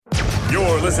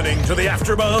You're listening to the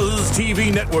AfterBuzz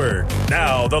TV Network,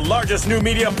 now the largest new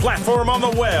media platform on the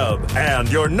web, and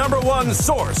your number one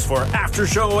source for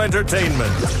after-show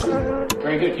entertainment.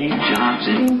 Very good, King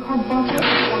Johnson.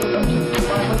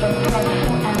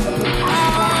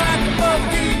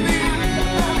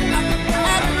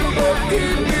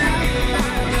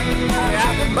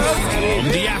 From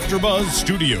the AfterBuzz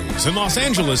Studios in Los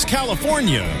Angeles,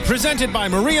 California, presented by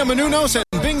Maria Menounos and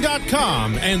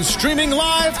Bing.com, and streaming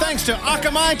live thanks to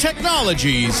Akamai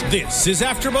Technologies. This is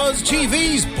AfterBuzz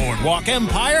TV's Boardwalk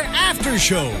Empire After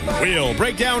Show. We'll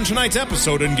break down tonight's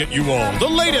episode and get you all the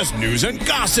latest news and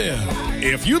gossip.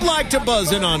 If you'd like to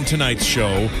buzz in on tonight's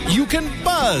show, you can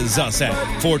buzz us at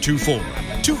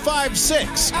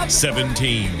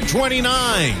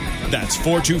 424-256-1729. That's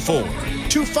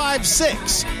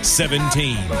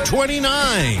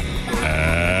 424-256-1729.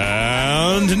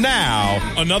 And now,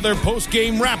 another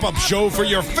post-game wrap-up show for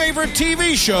your favorite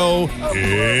TV show.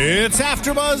 It's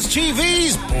AfterBuzz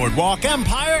TV's Boardwalk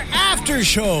Empire After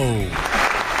Show.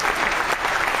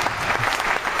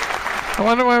 I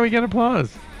wonder why we get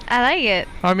applause. I like it.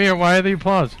 Amir, why the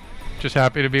applause? Just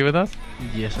happy to be with us?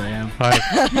 Yes, I am. Hi.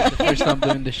 The first time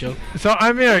doing the show. So,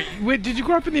 Amir, did you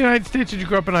grow up in the United States or did you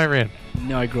grow up in Iran?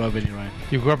 No, I grew up in Iran.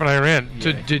 You grew up in Iran. Yeah.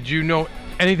 So did you know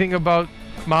anything about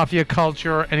mafia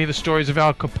culture, any of the stories of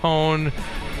Al Capone,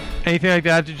 anything like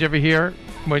that? Did you ever hear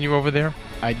when you were over there?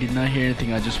 I did not hear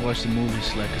anything. I just watched the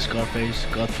movies like Scarface,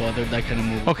 Godfather, that kind of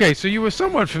movie. Okay, so you were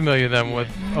somewhat familiar then with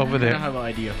over I there. don't have an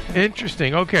idea.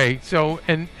 Interesting. Okay, so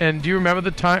and do you remember the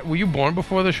time? Were you born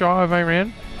before the Shah of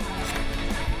Iran?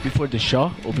 Before the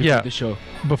Shah or before Yeah. the show?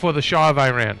 Before the Shah of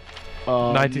Iran. No,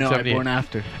 I 1978. born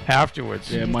after.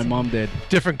 Afterwards. Yeah, my mom did.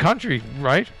 Different country,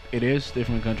 right? It is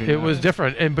different country. It now. was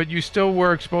different, but you still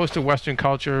were exposed to Western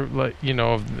culture, like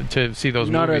to see those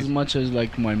not movies. as much as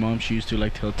like my mom. She used to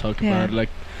like to talk Yeah. about like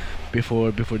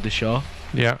before the Shah,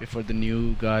 Yeah. before the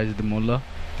new guys, the mullah.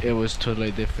 It was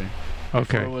totally different. Before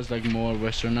Okay. it was like more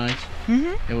westernized.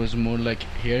 Mm-hmm. It was more like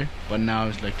here, but now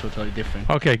it's like totally different.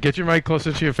 Okay. Get your mic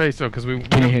closer to your face, though, because we.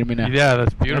 Can you hear me now? Yeah,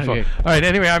 that's beautiful. Okay. All right.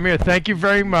 Anyway, Amir, thank you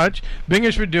very much.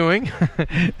 Bingish for doing,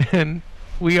 and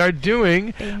we are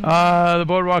doing the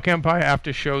Boardwalk Empire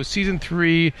After Show, Season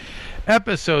 3,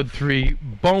 Episode 3,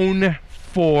 Bone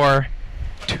for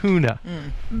Tuna.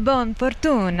 Buon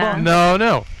fortuna.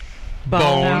 No.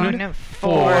 Bone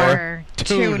for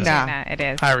tuna. tuna. It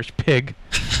is. Irish pig.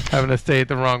 Having to say it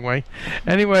the wrong way.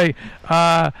 Anyway,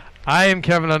 I am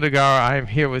Kevin Undergaro. I am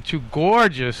here with two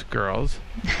gorgeous girls.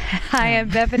 I am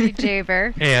Bethany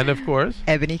Jaber. And, of course,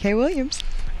 Ebony K. Williams.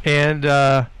 and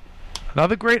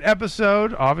another great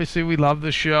episode. Obviously, we love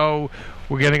the show.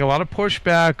 We're getting a lot of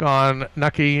pushback on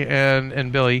Nucky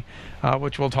and Billy,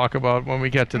 which we'll talk about when we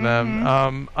get to them.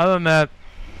 Other than that,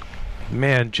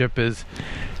 man, Chip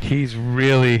he's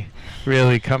really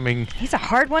coming. He's a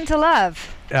hard one to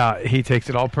love. He takes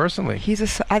it all personally.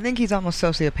 I think he's almost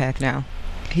sociopath now.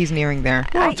 He's nearing there.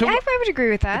 I would agree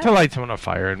with that. To light someone on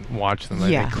fire and watch them, I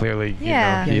Yeah. think clearly,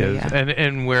 Yeah. he Yeah, is, yeah.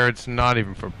 and where it's not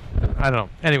even for, I don't know.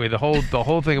 Anyway, the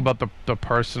whole thing about the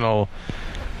personal,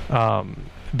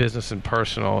 business and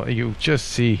personal, you just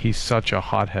see he's such a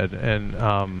hothead,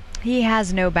 and He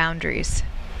has no boundaries.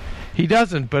 he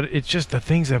doesn't. But it's just the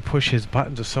things that push his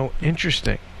buttons are so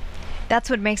interesting. That's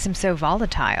what makes him so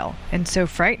volatile and so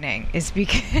frightening, is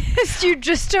because you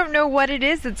just don't know what it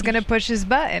is that's going to push his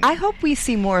button. I hope we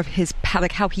see more of his,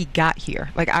 how he got here.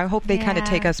 Like, I hope they kind of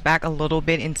take us back a little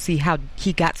bit and see how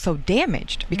he got so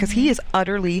damaged, because he is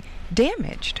utterly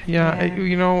damaged. Yeah,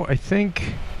 Yeah. I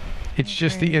think it's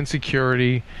just the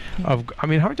insecurity of. I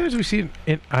mean, how many times have we seen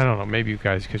it? I don't know. Maybe you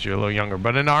guys, because you're a little younger,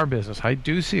 but in our business, I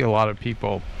do see a lot of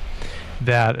people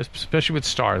that, especially with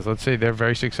stars, let's say they're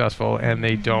very successful and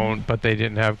they don't, but they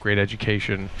didn't have great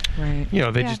education. Right.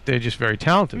 They're just very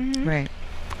talented. Right.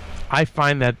 I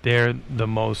find that they're the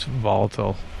most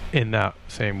volatile in that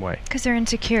same way. Because they're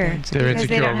insecure. They're Because they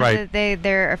insecure, don't have right?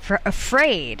 They're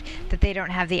afraid that they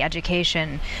don't have the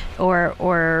education or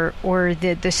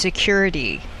the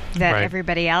security that Right.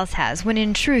 everybody else has. When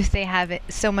in truth, they have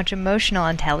so much emotional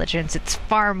intelligence. It's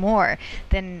far more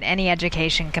than any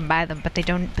education can buy them. But they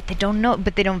don't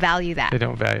value that. They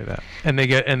don't value that, and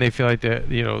they feel like they're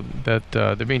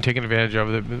they're being taken advantage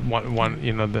of.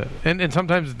 And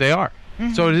sometimes they are.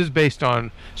 So it is based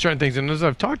on certain things. And as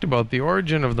I've talked about, the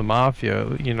origin of the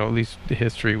mafia, at least the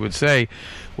history would say,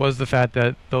 was the fact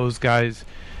that those guys,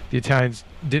 the Italians,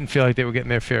 didn't feel like they were getting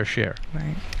their fair share.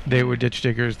 Right. They were ditch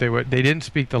diggers. They didn't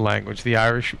speak the language. The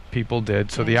Irish people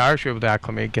did. So the Irish were able to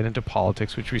acclimate, get into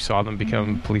politics, which we saw them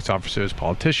become police officers,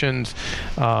 politicians,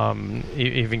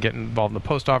 even get involved in the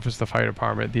post office, the fire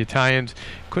department. The Italians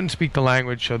couldn't speak the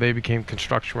language, so they became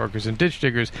construction workers and ditch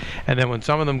diggers. And then when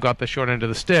some of them got the short end of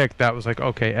the stick, that was like,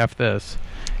 okay, F this.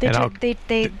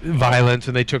 Violence,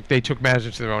 and they took matters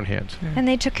into their own hands. And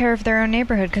they took care of their own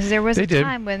neighborhood, because there was a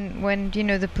time when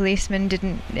the policemen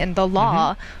didn't, and the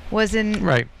law wasn't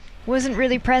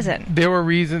really present. There were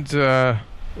reasons.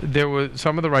 There were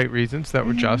some of the right reasons that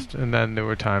were just, and then there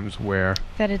were times where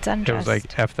that it's unjust. It was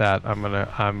like, F that.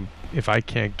 If I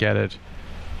can't get it,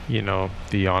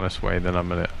 the honest way, then I'm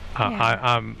gonna.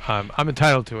 I'm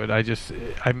entitled to it.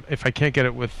 If I can't get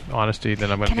it with honesty, then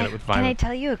I'm going to get it with violence. Can I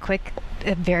tell you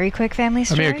a very quick family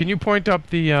story? Amir, can you point up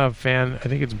the fan? I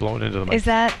think it's blown into the mic. Is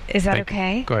that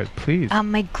okay? Go ahead, please.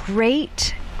 My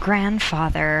great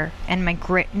grandfather and my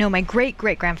great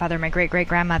great grandfather, my great great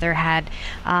grandmother had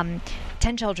 10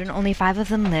 children. Only 5 of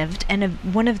them lived, and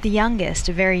one of the youngest,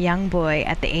 a very young boy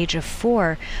at the age of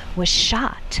 4, was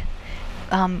shot.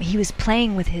 He was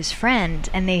playing with his friend,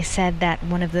 and they said that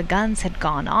one of the guns had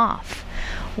gone off.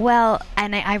 Well,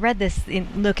 and I read this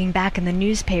looking back in the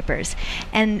newspapers,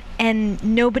 and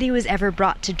nobody was ever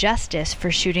brought to justice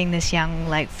for shooting this young,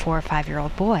 4 or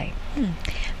 5-year-old boy.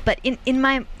 But in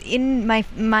my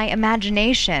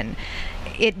imagination,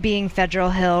 it being Federal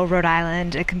Hill, Rhode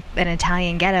Island, an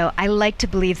Italian ghetto, I like to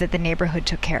believe that the neighborhood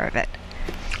took care of it.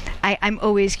 I'm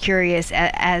always curious who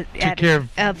shot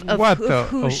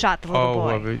the little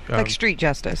boy. Like street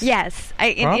justice. Yes,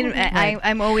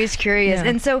 I'm always curious,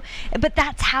 and so, but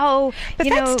that's how. But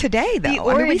that's today,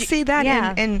 though. We see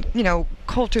that in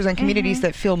cultures and communities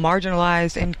that feel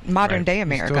marginalized in modern day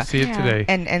America. We still see it today,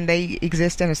 and they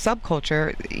exist in a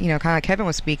subculture. Kind of like Kevin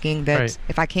was speaking, that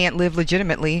if I can't live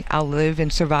legitimately, I'll live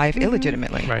and survive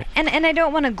illegitimately. Right. And I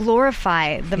don't want to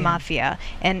glorify the mafia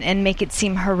and make it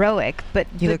seem heroic, but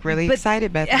you look really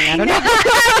excited, Bethany. I don't know.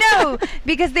 I know,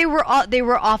 because they were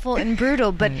awful and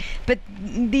brutal, but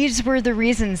these were the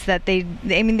reasons that they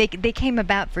came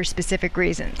about for specific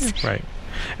reasons. Right.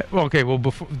 Well, okay. Well,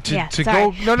 before to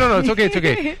go, no, it's okay, it's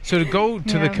okay. So to go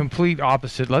to the complete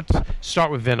opposite, let's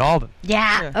start with Van Alden.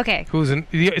 Yeah. Okay.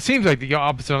 It seems like the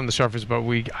opposite on the surface, but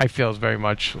I feel is very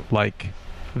much like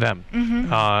them.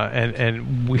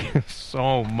 And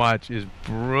so much is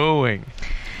brewing.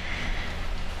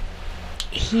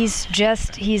 He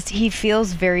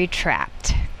feels very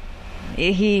trapped.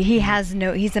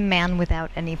 He's a man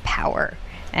without any power.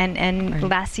 And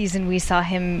last season we saw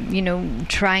him,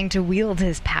 trying to wield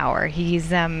his power.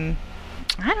 He's I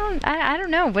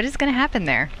don't know what is going to happen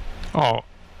there. Oh,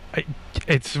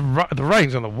 it's the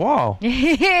writing's on the wall.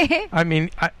 I mean,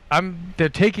 they're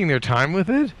taking their time with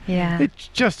it. Yeah. It's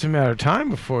just a matter of time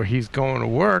before he's going to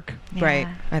work. Yeah. Right.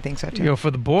 I think so too.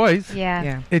 For the boys.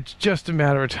 Yeah. It's just a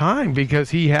matter of time, because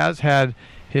he has had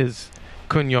his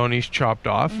cognones chopped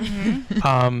off.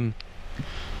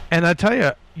 And I tell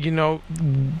you,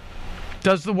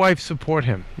 does the wife support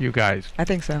him, you guys? I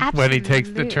think so. Absolutely. When he takes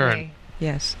the turn.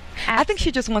 Yes. I think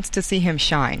she just wants to see him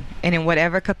shine, and in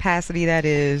whatever capacity that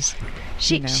is.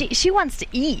 She wants to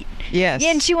eat. Yes.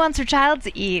 And she wants her child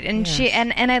to eat, and she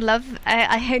and I love you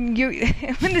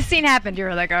when the scene happened. You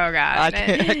were like, oh god,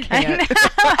 I can't.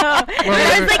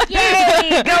 I was like,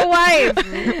 yay, go wife.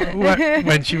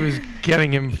 When she was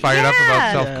getting him fired up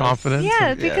about self-confidence.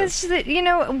 Yeah, because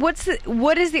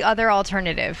what is the other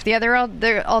alternative?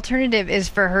 The alternative is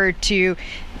for her to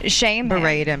shame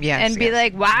berate him, and be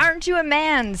like, why aren't you a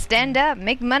man? Stand up,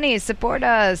 make money, support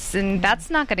us. And that's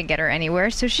not going to get her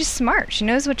anywhere. So she's smart. She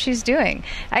knows what she's doing.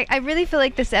 I really feel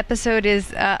like this episode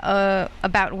is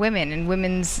about women and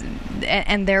women's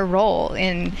and their role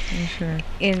in.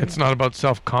 It's not about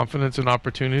self-confidence and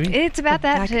opportunity. It's about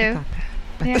that too.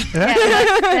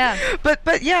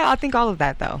 But yeah, I think all of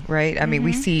that though, right? I mean,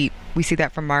 we see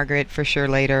that from Margaret for sure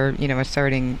later,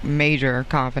 asserting major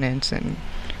confidence and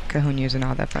kahunas and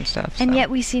all that fun stuff. And yet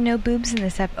we see no boobs in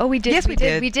this episode. Oh, we did. Yes, we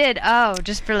did. We did. Oh,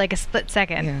 just for like a split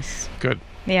second. Yes. Good.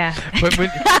 Yeah.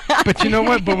 But you know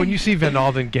what? But when you see Van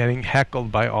Alden getting heckled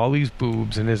by all these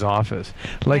boobs in his office,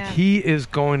 he is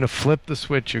going to flip the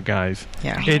switch, you guys.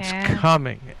 Yeah. It's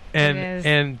coming.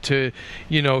 And to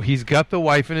he's got the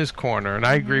wife in his corner, and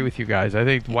I agree with you guys. I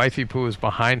think Wifey Poo is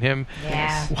behind him.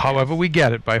 Yeah. However we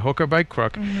get it, by hook or by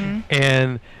crook.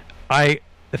 And I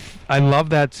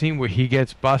love that scene where he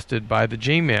gets busted by the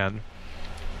G-Man,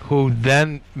 who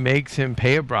then makes him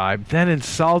pay a bribe, then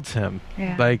insults him.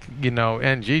 Yeah.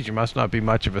 And geez, you must not be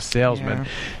much of a salesman. Yeah.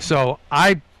 So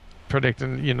I predict,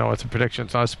 and it's a prediction,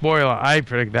 it's not a spoiler, I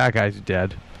predict that guy's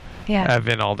dead. at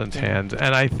Van Alden's hands.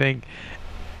 And I think,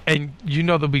 and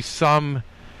there'll be some.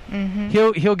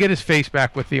 He'll get his face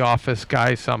back with the Office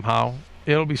guys somehow.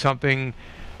 It'll be something.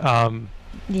 Come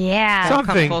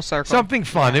full circle. Something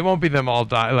fun. It won't be them all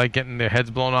getting their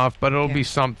heads blown off, but it'll be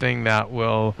something that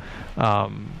will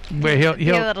where he'll be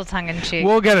a little tongue in cheek.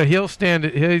 We'll get it. He'll stand.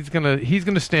 He's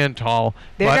gonna stand tall.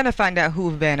 They're gonna find out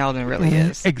who Van Alden really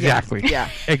is. Exactly. Yeah.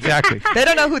 Exactly. They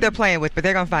don't know who they're playing with, but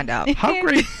they're gonna find out. How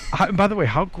great! By the way,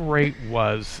 how great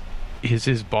was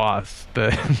his boss,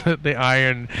 the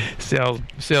iron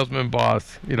salesman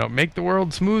boss? Make the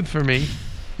world smooth for me.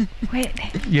 Wait.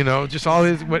 Just all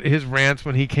his rants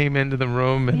when he came into the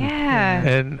room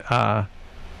and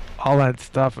all that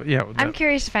stuff. Yeah. I'm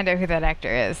curious to find out who that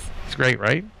actor is. It's great,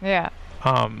 right? Yeah.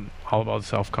 All about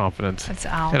self-confidence It's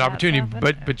all and opportunity,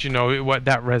 but what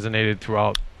that resonated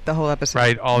throughout the whole episode,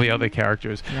 right? All the other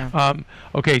characters. Yeah.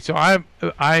 Okay, so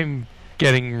I'm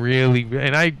getting really,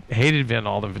 and I hated Van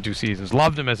Alden for 2 seasons.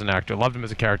 Loved him as an actor, loved him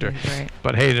as a character,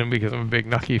 but hated him because I'm a big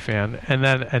Nucky fan.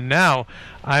 And now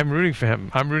I'm rooting for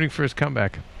him. I'm rooting for his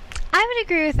comeback. I would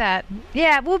agree with that.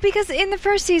 Yeah, well, because in the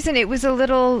first season it was a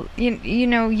little,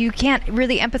 you can't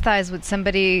really empathize with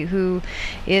somebody who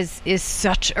is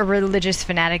such a religious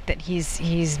fanatic that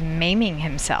he's maiming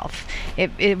himself.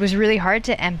 It was really hard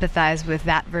to empathize with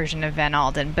that version of Van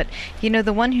Alden. But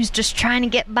the one who's just trying to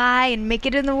get by and make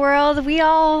it in the world,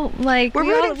 we're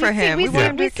rooting for him. We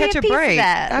want him to catch a break.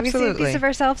 Absolutely, we see a piece of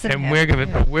ourselves in him.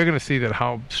 And we're gonna see that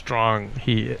how strong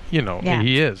he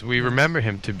is. We remember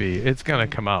him to be. It's gonna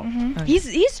come out.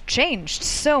 He's changed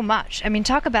so much. I mean,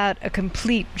 talk about a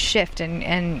complete shift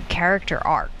in character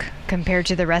arc compared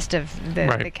to the rest of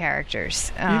the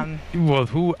characters.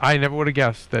 Who I never would have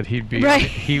guessed that he'd be. Right.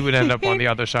 He would end up on the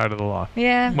other side of the law.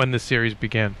 Yeah. When the series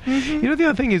began. The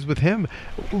other thing is with him,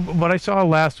 what I saw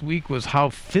last week was how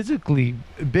physically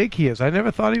big he is. I never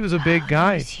thought he was a big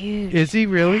guy. He's huge. Is he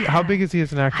really? How big is he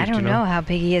as an actor? I don't know how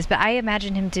big he is, but I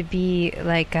imagine him to be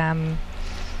like.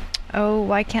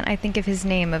 Why can't I think of his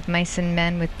name of Mice and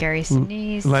Men with Gary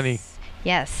Sinise? Lenny.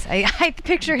 Yes, I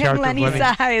picture him Lenny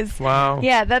size. Wow.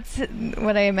 Yeah, that's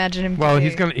what I imagine him. Well, to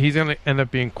he's gonna end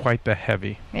up being quite the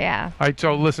heavy. Yeah. All right.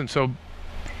 So listen. So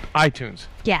iTunes.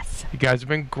 Yes. You guys have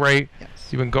been great. Yes.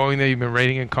 You've been going there. You've been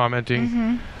rating and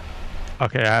commenting.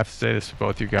 Okay, I have to say this to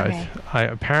both you guys. Okay.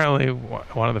 Apparently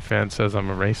one of the fans says I'm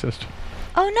a racist.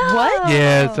 Oh no! What?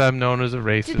 Yes, I'm known as a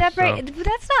racist. Did that break?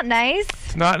 That's not nice.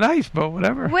 It's not nice, but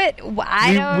whatever. What?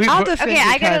 I don't. I'll defend you,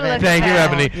 I gotta Kevin. look. Thank you,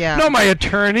 at that. Ebony. Yeah. No, my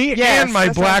attorney Yes, and my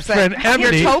that's what black I'm saying. friend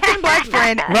Ebony. Your token black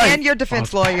friend Right. and your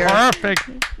defense lawyer. Perfect.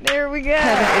 There we go.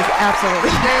 Kevin is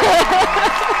absolutely.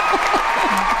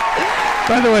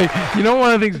 By the way,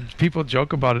 one of the things people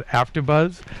joke about at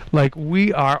AfterBuzz, like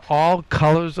we are all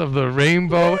colors of the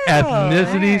rainbow,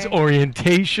 ethnicities,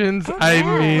 orientations. I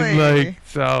mean,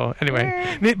 so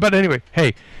anyway. But anyway,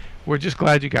 hey, we're just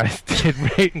glad you guys did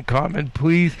rate and comment.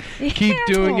 Please keep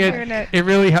doing it. It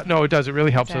really it does. It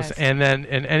really helps us. And then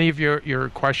any of your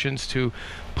questions too,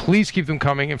 please keep them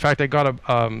coming. In fact, I got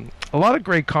a lot of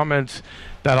great comments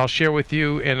that I'll share with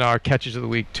you in our catches of the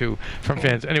week too from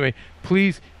fans. Anyway,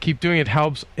 please keep doing it.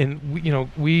 Helps. And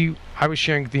I was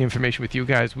sharing the information with you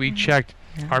guys. We checked.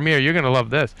 Armir, you're going to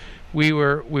love this.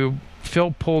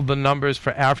 Phil pulled the numbers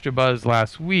for AfterBuzz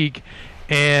last week,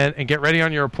 and get ready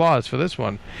on your applause for this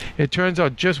one. It turns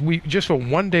out just for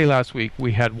one day last week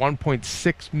we had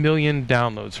 1.6 million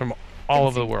downloads from all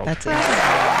over the world. That's it. See?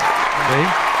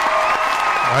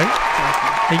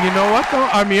 Right? And you know what though,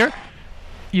 Armir?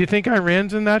 You think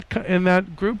Iran's in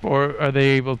that group, or are they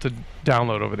able to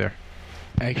download over there?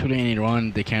 Actually, in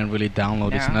Iran, they can't really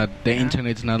download. It's not the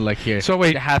internet's not like here. So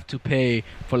wait, they have to pay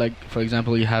for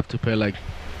example, you have to pay like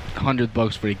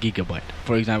 $100 for a gigabyte.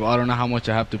 For example, I don't know how much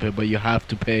I have to pay, but you have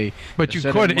to pay. But you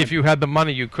could, if you had the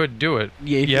money, you could do it.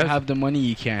 Yeah, if you have the money,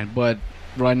 you can. But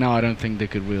right now, I don't think they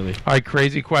could really. All right,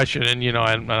 crazy question, and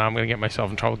and I'm going to get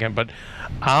myself in trouble again. But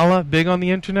Allah big on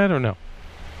the internet or no?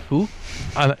 Who?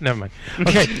 Never mind.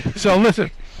 Okay, so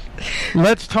listen.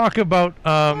 Let's talk about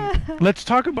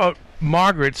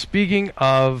Margaret. Speaking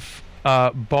of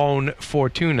Bone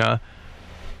Fortuna,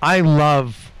 I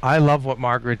love what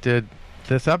Margaret did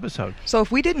this episode. So if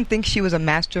we didn't think she was a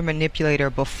master manipulator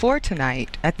before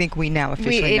tonight, I think we now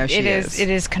officially know she is. It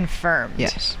is confirmed.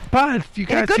 Yes. But you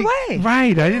guys in a good way.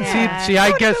 Right. I didn't see it. See,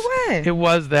 I guess way. It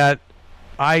was that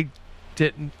I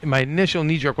didn't. My initial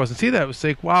knee jerk wasn't see that. It was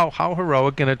like, wow, how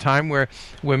heroic in a time where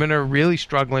women are really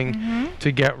struggling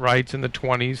to get rights in the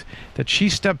 20s, that she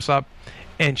steps up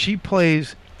and she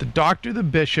plays the doctor, the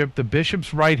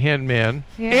bishop's right-hand man,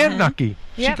 and Nucky.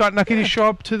 She got Nucky to show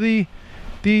up to the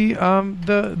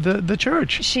the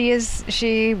church.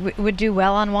 She would do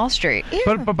well on Wall Street. Yeah.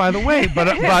 But by the way, but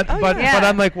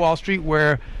unlike Wall Street,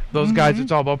 where those guys,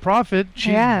 it's all about profit.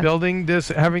 She's building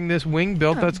having this wing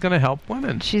built that's going to help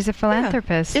women. She's a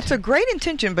philanthropist. It's a great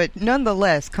intention, but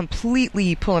nonetheless,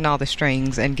 completely pulling all the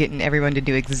strings and getting everyone to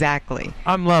do exactly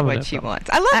I'm loving what it, she though. wants.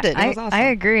 I loved it. It was awesome. I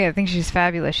agree. I think she's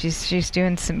fabulous. She's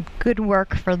doing some good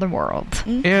work for the world.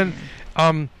 And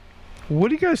what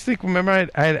do you guys think? Remember,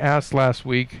 I had asked last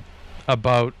week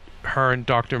about her and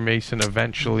Dr. Mason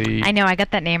eventually. I know, I got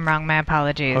that name wrong. My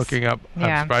apologies. Hooking up.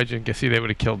 Yeah. I'm surprised you didn't see. They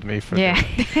would have killed me for Yeah.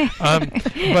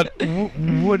 But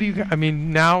what do you? I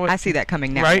mean, now I see that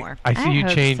coming now right? more. I see I you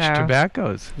hope changed so.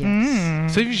 tobaccos.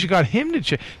 Yes. So she got him to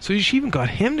change. So she even got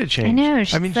him to change. I know.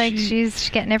 She's I mean, she's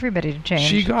getting everybody to change.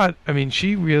 She got. I mean,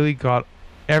 she really got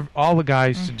all the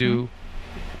guys to do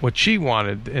what she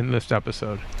wanted in this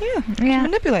episode. Yeah. She's a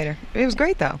manipulator. It was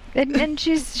great though. and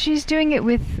she's doing it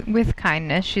with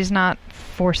kindness. She's not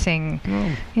forcing,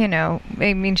 you know.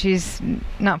 I mean, she's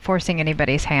not forcing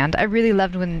anybody's hand. I really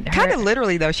loved when Kind of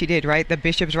literally though she did, right? The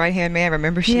bishop's right hand man.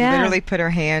 Remember, she literally put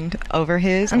her hand over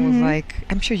his and was like,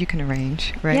 "I'm sure you can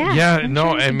arrange." Right? Yeah. Yeah.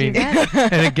 No. I mean,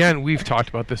 and again, we've talked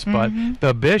about this, but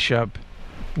the bishop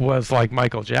was like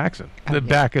Michael Jackson.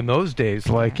 Back in those days,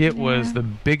 like it was the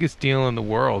biggest deal in the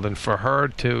world, and for her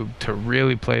to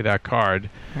really play that card,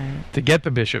 to get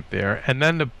the bishop there, and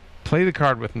then to play the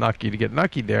card with Nucky to get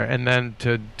Nucky there, and then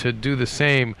to do the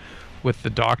same with the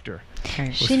doctor.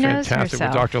 Right. She knows fantastic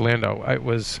herself. with Dr. Lando.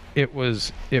 It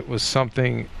was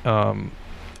something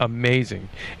amazing.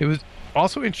 It was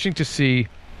also interesting to see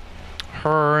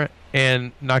her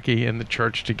and Nucky in the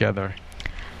church together.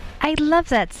 I love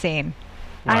that scene.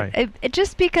 Right.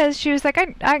 Just because she was like,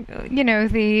 I, you know,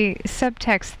 the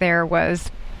subtext there was,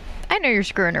 I know you're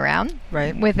screwing around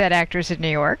Right. with that actress in New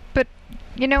York, but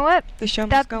you know what? The show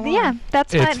must go on. Yeah,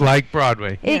 that's It's fine. like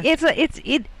Broadway.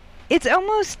 It's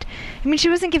almost. I mean, she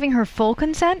wasn't giving her full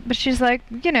consent, but she's like,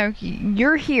 you know,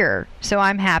 you're here, so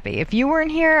I'm happy. If you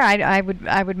weren't here, I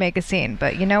would make a scene.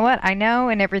 But you know what? I know,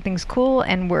 and everything's cool,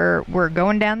 and we're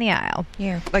going down the aisle.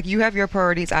 Yeah. Like you have your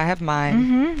priorities, I have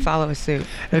mine. Follow suit.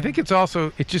 I think it's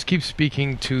also, it just keeps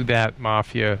speaking to that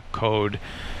mafia code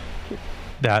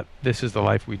that this is the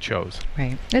life we chose.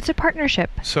 Right. It's a partnership.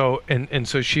 So, and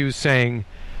so she was saying,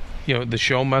 you know, the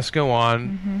show must go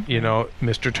on, you know,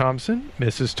 Mr. Thompson,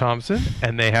 Mrs. Thompson,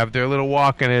 and they have their little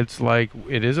walk, and it's like,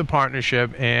 it is a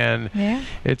partnership, and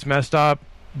it's messed up,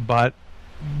 but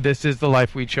this is the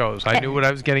life we chose. I knew what I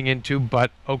was getting into,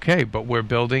 but okay, but we're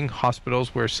building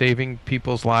hospitals, we're saving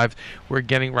people's lives, we're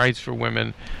getting rights for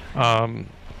women. I'm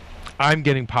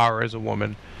getting power as a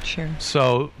woman. Sure.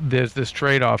 So there's this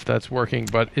trade-off that's working,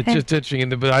 but it's just interesting.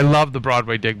 But I love the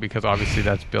Broadway dig because obviously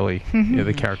that's Billy, you know,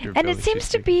 the character of And Billy. it seems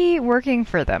to be working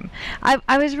for them.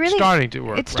 I was really starting to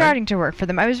work. It's right? starting to work for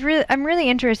them. I'm really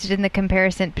interested in the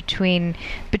comparison between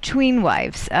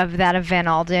wives of that of Van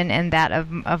Alden and that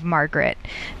of Margaret,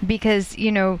 because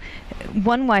you know,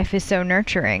 one wife is so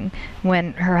nurturing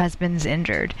when her husband's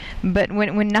injured, but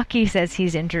when Nucky says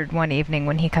he's injured one evening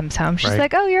when he comes home, she's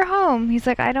like, "Oh, you're home." He's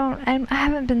like, I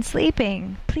haven't been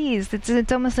sleeping. Please,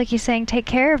 it's almost like he's saying, "Take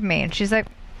care of me," and she's like.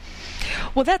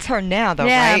 Well, that's her now, though,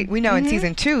 Yeah. right? We know in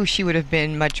season 2 she would have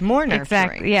been much more nurturing.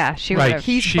 Exactly. Yeah, she would Right. have.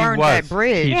 He's She burned was. that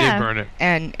bridge. He Yeah. did burn it.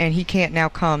 And he can't now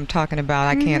come talking about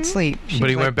I can't sleep. She's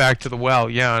But he like, went back to the well,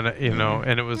 and you know,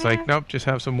 and it was like, nope, just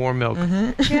have some more milk.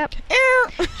 Yep.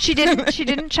 She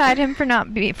didn't chide him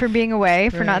for being away,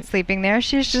 for not sleeping there.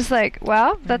 She was just like,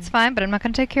 well, that's fine, but I'm not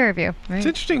going to take care of you. It's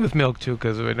interesting with milk too,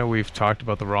 because I know we've talked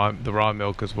about the raw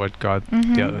milk is what got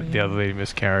the other lady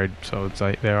miscarried. So it's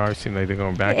like seem like they're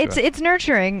going back. to that. It's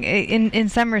nurturing in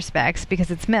some respects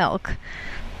because it's milk,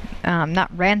 not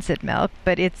rancid milk,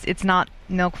 but it's not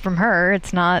milk from her.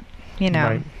 It's not, you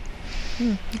know.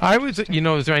 Right. I was, you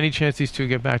know, is there any chance these two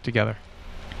get back together?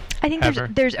 I think Ever?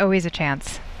 there's always a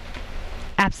chance.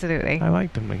 Absolutely. I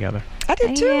like them together. I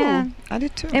did too. Yeah. I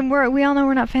did too. And we all know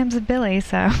we're not fans of Billy,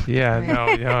 so. Yeah, no,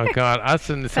 oh God, us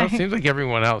and it seems like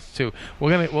everyone else too.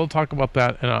 We'll talk about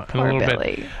that in a Poor little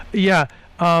Billy. bit. Yeah.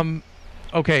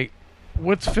 Okay.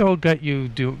 What's Phil got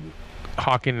you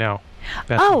hawking now?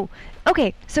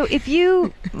 Okay, so if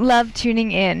you love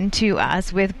tuning in to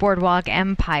us with Boardwalk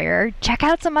Empire, check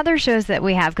out some other shows that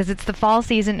we have because it's the fall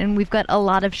season and we've got a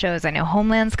lot of shows. I know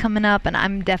Homeland's coming up and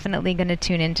I'm definitely going to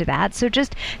tune into that. So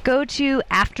just go to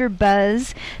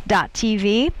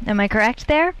AfterBuzz.tv. Am I correct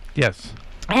there? Yes.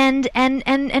 And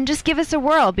just give us a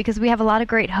whirl because we have a lot of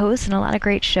great hosts and a lot of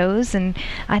great shows, and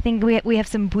I think we have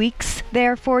some weeks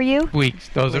there for you. Weeks.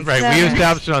 Those are Weeks. right. So- We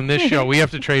established on this show. We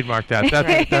have to trademark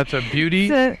that. That's a beauty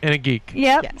So- and a geek.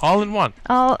 Yep. Yes. All in one.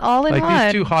 All in Like one.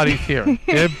 these two hotties here.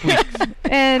 They're Weeks.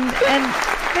 And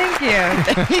thank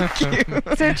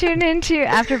you. So tune into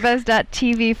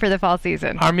AfterBuzz.tv for the fall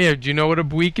season. Amir, do you know what a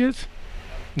week is?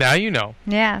 Now you know.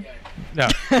 Yeah. No.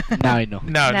 Now I know.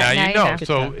 Now Now you you know. know.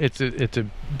 So it's a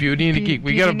beauty and a geek.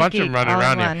 We Beauty got a and bunch of them geek, running all in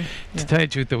around here. one. To tell you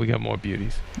the truth, that we got more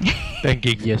beauties than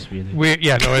geeks. Yes, we do.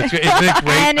 It's great.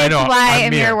 And I it's know. why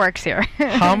Amir, Amir works here.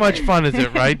 How much fun is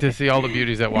it, right, to see all the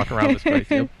beauties that walk around this place?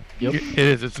 Yep. It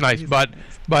is. It's nice, but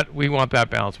we want that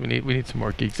balance. We need some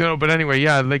more geeks. But anyway,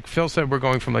 yeah, like Phil said, we're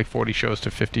going from like 40 shows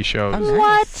to 50 shows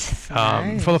What?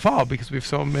 Nice. for the fall because we have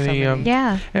so many. many.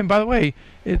 Yeah. And by the way,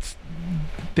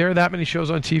 there are that many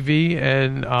shows on TV,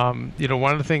 and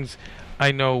one of the things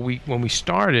I know when we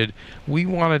started, we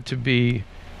wanted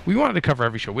to cover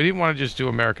every show. We didn't want to just do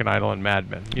American Idol and Mad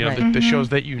Men. Right. The shows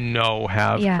that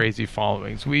have Yeah. crazy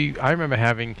followings. I remember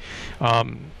having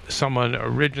someone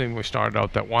originally when we started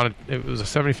out it was a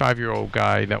 75-year-old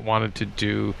guy that wanted to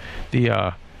do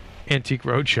the Antique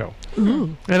Roadshow.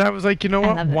 Ooh. And I was like, you know I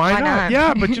what? love it. Why Why not? not?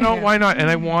 Yeah, but you know Yeah. why not? And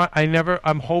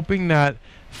I'm hoping that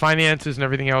finances and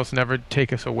everything else never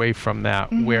take us away from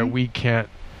that, where we can't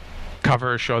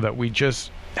cover a show that we just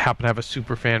happen to have a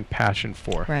super fan passion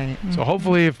for. Right. So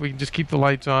hopefully, if we can just keep the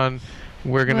lights on,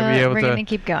 we're going to be able We're to. going to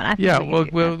keep going. I think Yeah, we can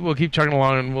do that. we'll keep chugging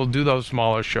along, and we'll do those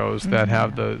smaller shows that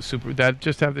have the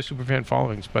super fan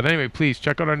followings. But anyway, please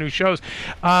check out our new shows.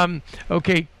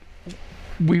 Okay,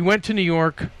 we went to New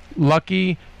York.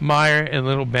 Lucky, Meyer, and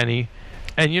Little Benny.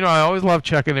 And, I always love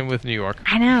checking in with New York.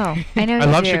 I know. I you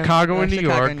love do. Chicago Love and New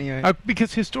Chicago York, and New York.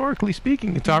 because historically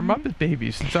speaking, it's our Muppet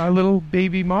babies. It's our little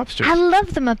baby mobsters. I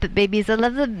love the Muppet Babies. I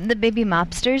love the baby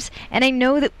mobsters. And I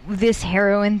know that this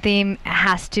heroine theme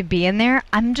has to be in there.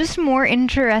 I'm just more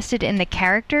interested in the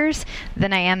characters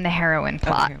than I am the heroine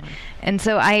plot. Okay. And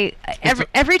so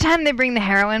every time they bring the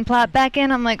heroine plot back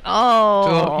in, I'm like,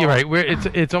 oh. So, you're right.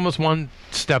 It's almost one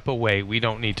step away. We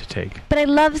don't need to take. But I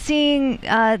love seeing,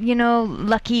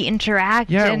 Lucky interact.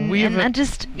 Yeah,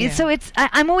 So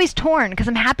I'm always torn because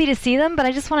I'm happy to see them, but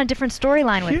I just want a different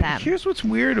storyline with them. Here's what's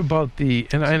weird about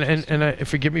and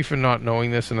forgive me for not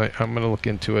knowing this, and I'm going to look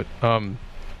into it.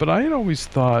 But I had always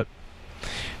thought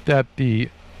that the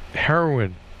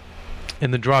heroin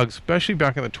and the drugs, especially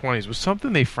back in the 20s, was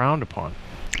something they frowned upon.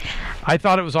 I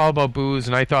thought it was all about booze,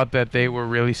 and I thought that they were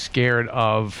really scared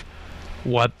of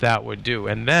what that would do.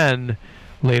 And then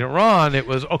later on, it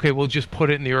was, okay, we'll just put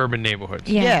it in the urban neighborhoods.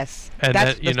 Yeah. Yes. And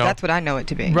That's what I know it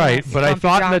to be. Right, Yes. but I Humphrey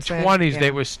thought in the Johnson, 20s yeah.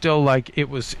 they were still like, it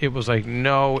was like,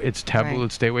 no, it's taboo, Right.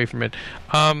 let's stay away from it.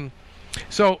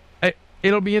 So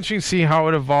it'll be interesting to see how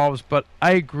it evolves, but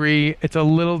I agree, it's a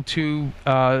little too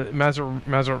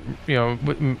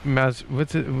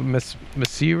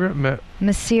Messiria.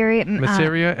 Messeria,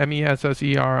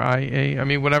 Messeria. I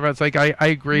mean, whatever. It's like I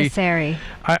agree. Messeri.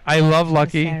 I love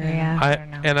Lucky, Messeria, I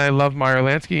don't know. and I love Meyer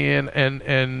Lansky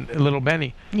and Little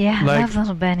Benny. Yeah, I Like, love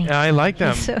Little Benny. I like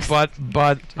them, He's so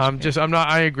but I'm not.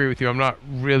 I agree with you. I'm not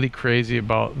really crazy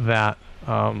about that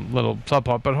little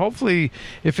subplot. But hopefully,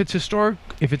 if it's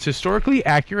historically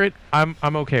accurate, I'm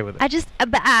okay with it.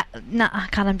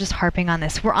 God, I'm just harping on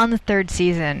this. We're on the third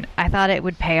season. I thought it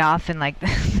would pay off in like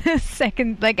the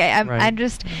second. Like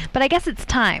Right. but I guess it's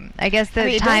time. I guess the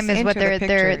it does time is what enter the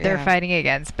they're picture, yeah. fighting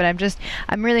against. But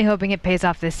I'm really hoping it pays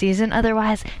off this season.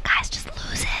 Otherwise, guys, just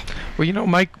lose it. Well,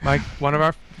 Mike, one of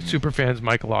our super fans,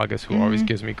 Michael August, who always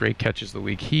gives me great catches of the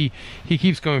week. He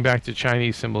keeps going back to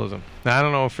Chinese symbolism. Now, I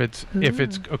don't know if it's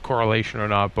a correlation or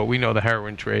not, but we know the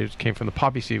heroin trade came from the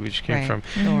poppy seed, which came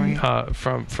Right.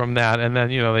 from that. And then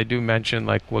they do mention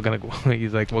like we're gonna go.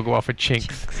 He's like we'll go off of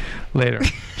chinks later.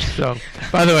 So,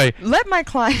 by the way, Let my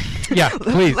client. yeah,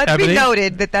 please. Let Ebony, be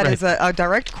noted that Right. is a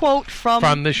direct quote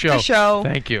from the show. The show.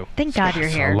 Thank you. Thank God you're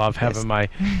here. I love having my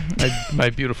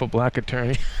beautiful black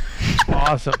attorney.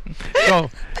 Awesome.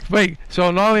 So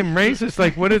not only I'm racist,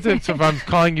 like what is it? So if I'm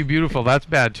calling you beautiful, that's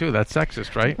bad too. That's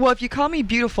sexist, right? Well, if you call me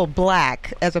beautiful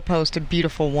black as opposed to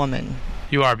beautiful woman,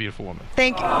 You are a beautiful woman.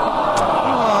 thank you.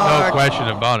 No question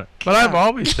about it. But I've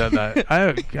always said that.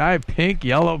 I pink,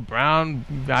 yellow, brown.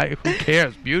 Who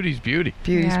cares? Beauty's beauty.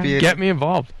 Beauty's Yeah. beauty. Get me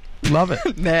involved. Love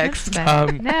it. Next.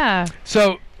 Yeah.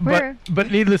 So, We're-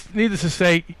 but needless to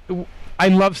say, I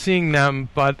love seeing them,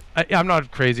 but I'm not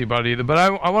crazy about it either. But I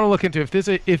want to look into if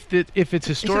it's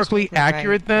historically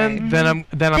accurate. right. Then I'm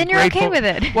Then you're grateful. okay with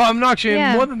it. Well, I'm not actually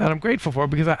Yeah. more than that. I'm grateful for it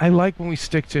because I like when we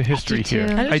stick to history too.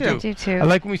 here. I do do too. I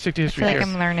like when we stick to I history feel like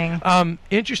here. I'm learning.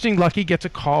 Interesting. Lucky gets a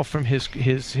call from his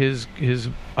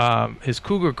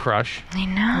cougar crush, I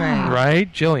know.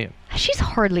 right? Jillian. She's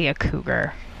hardly a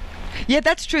cougar. Yeah,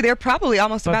 that's true. They're probably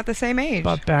almost about the same age.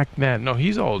 But back then, no,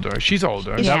 he's older. She's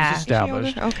older. Yeah. That was Is she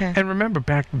established. older? Okay. And remember,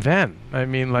 back then, I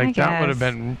mean, like, that would have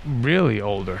guess. been really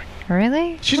older.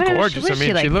 Really? She's What is gorgeous. She, I mean,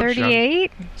 she like she looks young.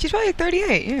 38? She's probably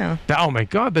 38, yeah. Oh, my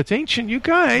God, that's ancient, you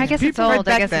guys. I guess it's People old.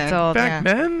 I back guess then. it's old. Back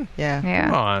then? Yeah. Yeah.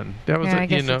 Come on. That was, Yeah, a, I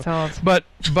guess you know. it's old.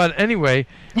 But anyway,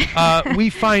 we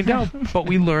find out, but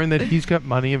we learn that he's got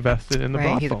money invested in the Right,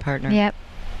 brothel. he's a partner. Yep.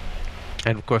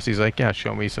 And, of course, he's like, yeah,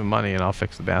 show me some money and I'll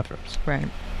fix the bathrooms. Right.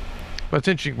 But it's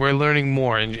interesting. We're learning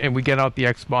more, and we get out the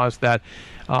ex-boss that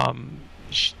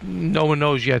no one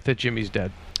knows yet that Jimmy's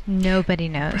dead. Nobody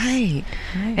knows. Right.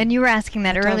 And you were asking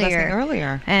that I told us earlier.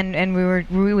 earlier. And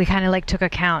we kind of like took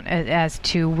account as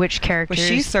to which Well, characters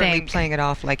she's certainly think, playing it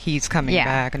off like he's coming Yeah.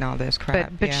 back and all this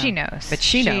crap. but yeah. she knows. But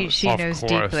she knows. She Of knows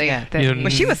course. deeply. Yeah. that You know,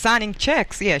 When she was signing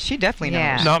checks, yeah, she definitely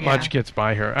Yeah. knows. Not Yeah. much gets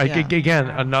by her. Yeah. Again,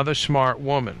 another smart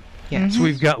woman. Yes. So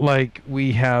we've got, like,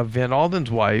 we have Van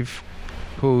Alden's wife,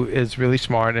 who is really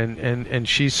smart, and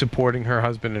she's supporting her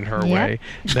husband in her Yep. way.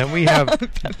 Then we have,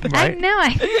 I right? know.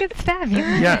 I think it's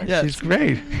fabulous. Yeah, Yes. she's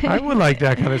great. I would like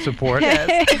that kind of support.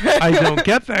 I don't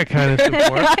get that kind of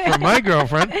support from my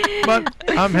girlfriend, but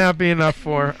I'm happy enough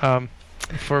for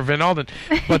Van Alden.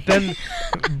 But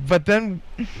then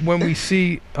when we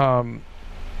see, when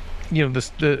we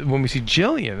see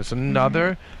Jillian, it's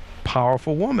another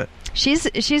powerful woman.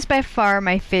 She's by far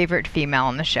my favorite female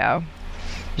on the show.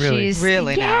 Really? She's,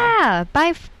 Really now? Yeah,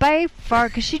 by far,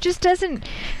 because she just doesn't,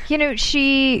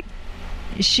 she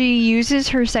uses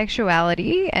her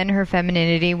sexuality and her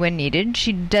femininity when needed.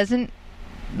 She doesn't,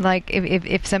 like,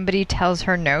 if somebody tells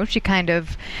her no, she kind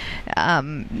of,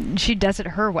 she does it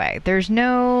her way. There's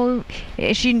no,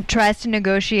 she tries to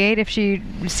negotiate if she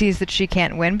sees that she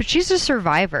can't win, but she's a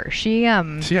survivor. She,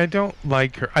 See, I don't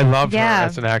like her. I love Yeah. her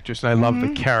as an actress, and I love the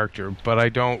character, but I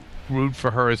don't root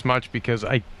for her as much because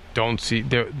I don't see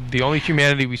the only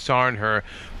humanity we saw in her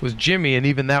was Jimmy, and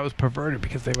even that was perverted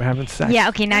because they were having sex. yeah,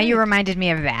 okay, now you reminded me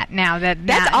of that. Now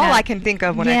That's all I can think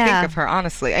of when I Yeah. think of her,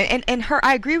 honestly. And her,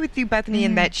 I agree with you, Bethany,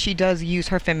 in that she does use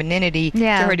her femininity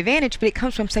Yeah. to her advantage, but it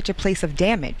comes from such a place of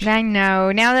damage. I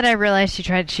know. Now that I realize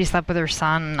she slept with her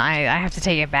son, I have to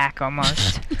take it back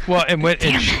almost. Well, and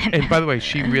and by the way,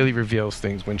 she really reveals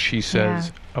things when she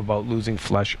says Yeah. about losing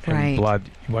flesh and Right. blood.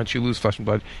 Once you lose flesh and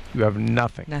blood, you have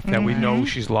nothing. Nothing. Now we know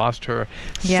she's lost her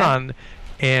Yeah. son,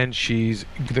 and she's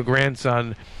the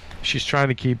grandson. She's trying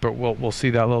to keep it. We'll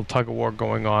see that little tug of war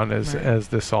going on as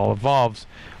this all evolves.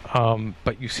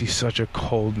 But you see such a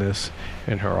coldness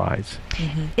in her eyes.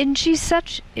 And she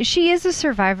is a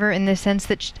survivor in the sense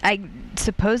that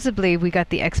supposedly we got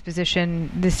the exposition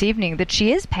this evening that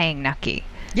she is paying Nucky.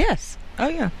 Yes. Oh,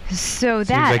 yeah. So Seems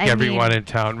that like I everyone mean, in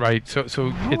town, right? So it's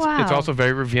wow. also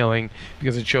very revealing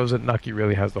because it shows that Nucky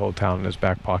really has the whole town in his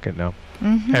back pocket now.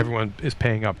 mhm. Everyone is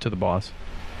paying up to the boss,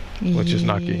 which is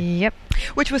Nucky. Yep.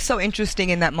 Which was so interesting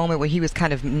in that moment where he was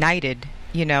kind of knighted,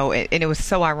 and it was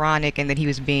so ironic, and that he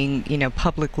was being,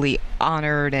 publicly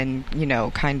honored and,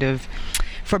 kind of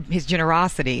for his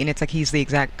generosity. And it's like he's the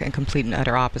exact and complete and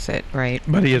utter opposite, right?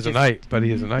 But he is a Just- knight. But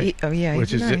he is a knight. Oh, yeah.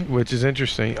 which he's is a knight. which is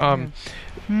interesting.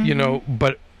 Mm-hmm.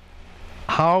 But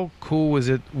how cool was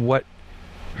it? What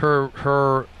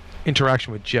her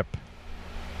interaction with Jip,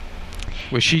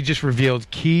 where she just revealed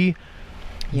key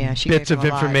Yeah, she bits gave of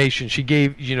him a lot. information. She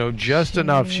gave just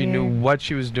enough. She knew what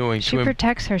she was doing She to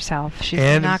protects herself. She's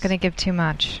And not going to give too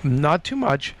much. not too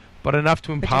much, but enough to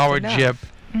just empower enough. Jip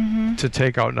Mm-hmm. to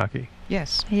take out Nucky.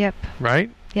 Yes. Yep.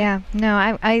 Right? Yeah. No,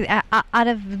 I out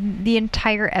of the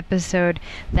entire episode,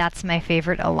 that's my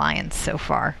favorite alliance so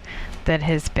far that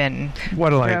has been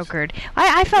What alliance? brokered.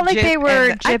 I felt like Jip they were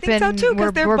and- I Jip think so and too, 'cause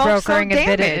were they're were both so brokering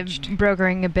damaged.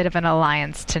 brokering a bit of an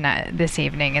alliance tonight this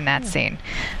evening in that scene.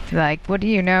 Like, what do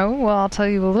you know? Well, I'll tell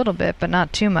you a little bit, but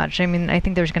not too much. I mean, I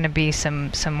think there's going to be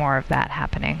some more of that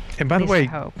happening. And by At the least way,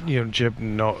 I hope. Jip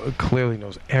clearly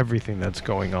knows everything that's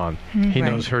going on. Mm-hmm. He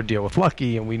Right. knows her deal with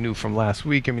Lucky, and we knew from last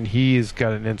week. I mean, he's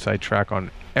got an inside track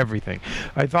on everything.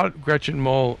 I thought Gretchen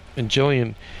Mol and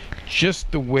Jillian,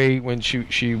 just the way when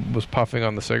she was puffing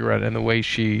on the cigarette and the way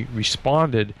she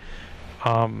responded,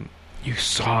 you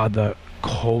saw the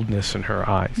coldness in her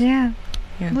eyes. Yeah.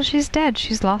 Yeah. Well, she's dead.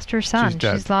 She's lost her son.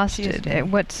 dead. She's lost She is it.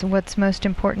 dead. What's most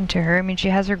important to her. I mean, she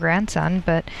has her grandson,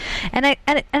 but and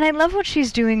I love what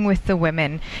she's doing with the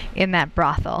women in that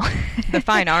brothel. The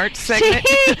fine arts segment.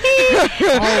 She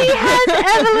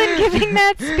has Evelyn giving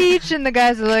that speech, and the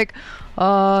guys are like,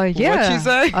 yeah. What'd she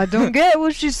say? I don't get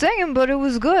what she's saying, but it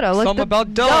was good. I like Something the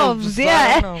about doves. I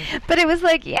Yeah. don't know. But it was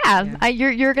like,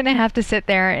 you're gonna have to sit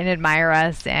there and admire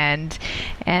us and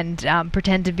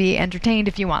pretend to be entertained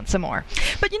if you want some more.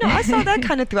 But I saw that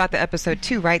kind of throughout the episode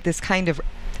too, right? This kind of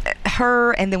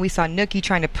her, and then we saw Nookie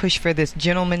trying to push for this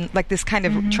gentleman, like this kind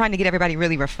of trying to get everybody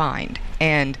really refined.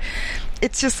 And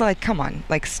it's just like, come on,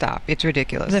 like, stop. It's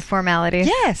ridiculous. The formalities.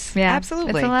 Yes, Yeah,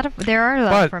 absolutely. there are a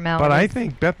lot of formalities. But I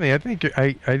think, Bethany,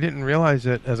 I didn't realize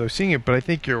it as I was seeing it, but I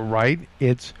think you're right.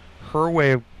 It's her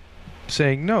way of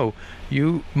saying, no,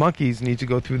 you monkeys need to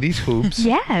go through these hoops.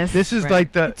 Yes. This is Right.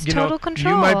 like the, It's you know, total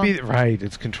control. you might be, right,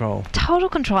 it's control. Total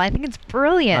control. I think it's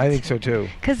brilliant. I think so too.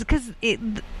 Because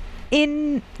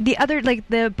in the other, like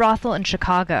the brothel in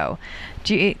Chicago,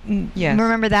 do you Yes.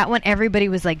 remember that one? Everybody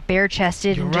was like bare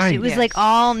chested, You're and just, right. it was Yes. like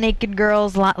all naked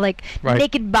girls, like Right.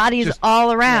 naked bodies Just-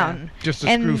 all around. Just a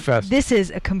And screw fest. this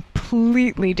is a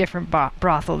completely different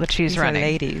brothel that she's These are running.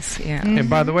 ladies, yeah. And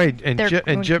by the way, and They're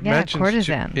Jip mentions,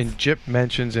 courtesans. Jip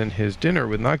mentions in his dinner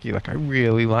with Nucky, like, I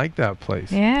really like that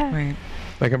place. Yeah. Right.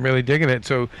 Like, I'm really digging it.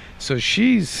 So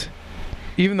she's,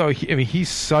 even though he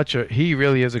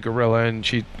really is a gorilla, and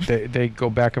they go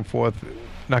back and forth,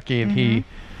 Nucky and he,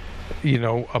 you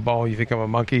know, a ball, you think I'm a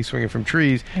monkey swinging from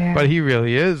trees, Yeah. but he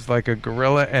really is like a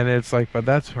gorilla, and it's like, but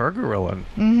that's her gorilla,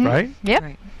 right? Yep.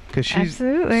 Right. Because she's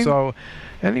Absolutely. so.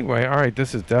 Anyway, all right,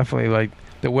 this is definitely like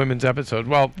the women's episode.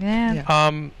 Well, Yeah.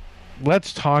 Yeah.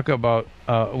 let's talk about.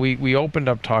 We opened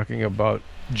up talking about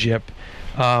Jip.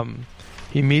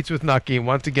 He meets with Nucky.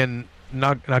 Once again,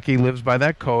 Nucky lives by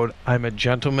that code. I'm a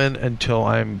gentleman until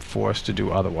I'm forced to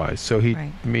do otherwise. So he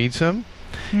Right. meets him,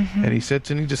 Mm-hmm. and he sits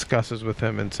and he discusses with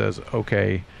him and says,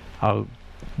 "Okay,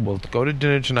 we'll go to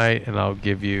dinner tonight, and I'll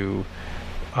give you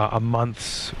a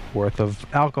month's worth of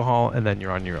alcohol, and then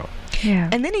you're on your own." Yeah.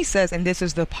 And then he says, and this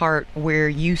is the part where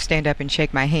you stand up and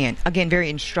shake my hand. Again,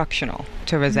 very instructional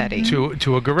to Rossetti.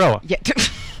 To a gorilla. Yeah.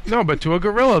 No, but to a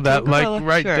gorilla that gorilla, like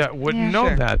right sure. that wouldn't Yeah. know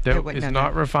Sure. that That that wouldn't is know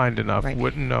not that. refined enough. Right.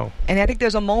 Wouldn't know. And I think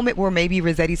there's a moment where maybe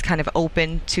Rossetti's kind of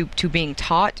open to being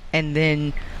taught, and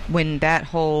then when that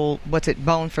whole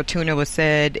bone for tuna was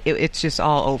said, it's just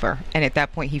all over. And at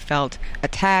that point he felt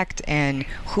attacked, and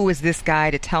who is this guy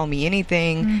to tell me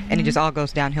anything? And it just all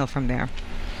goes downhill from there.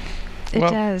 It Well-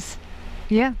 does.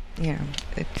 Yeah. Yeah.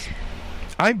 It's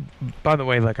By the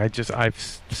way, like I've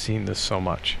seen this so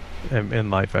much in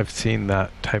life. I've seen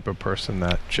that type of person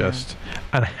that just,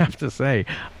 and I have to say,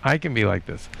 I can be like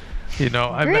this. You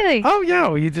know, Really? Oh yeah,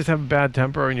 well, you just have a bad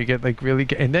temper and you get like really,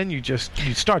 and then you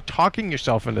start talking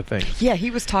yourself into things. yeah,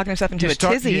 he was talking himself into You a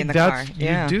start- tizzy you- in the that's- car.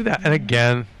 Yeah. You do that, and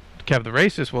again, Kev the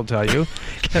racist will tell you,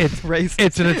 it's Racist.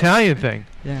 it's an Italian thing.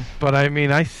 Yeah. But I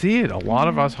mean, I see it. A lot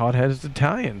of us hot-headed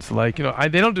Italians, like, you know,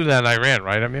 they don't do that in Iran,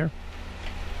 right, Amir?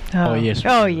 Oh, yes.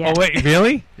 Oh, yeah. Oh wait,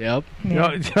 really? Yep. Yeah. No,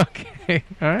 it's okay.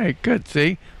 All right, good.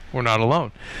 See, we're not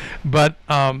alone. But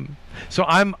so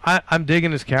I'm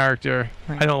digging his character.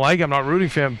 Right. I don't like him. I'm not rooting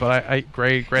for him, but I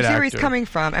great You see actor. where he's coming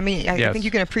from. I mean, I Yes. think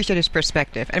you can appreciate his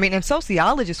perspective. I mean, and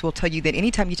sociologists will tell you that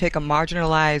anytime you take a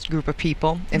marginalized group of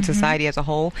people in society as a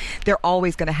whole, they're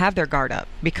always going to have their guard up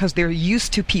because they're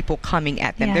used to people coming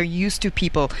at them. Yeah. They're used to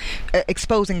people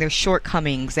exposing their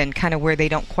shortcomings and kind of where they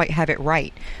don't quite have it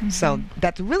right. So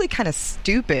that's really kind of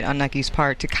stupid on Nucky's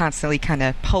part to constantly kind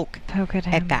of poke at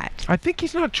him. at that. I think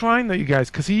he's not trying though, you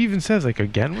guys, because he even says like,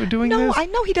 again, we're doing No, this. I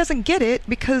know he doesn't get it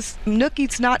because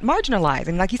Nookie's not marginalized.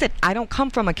 And like he said, I don't come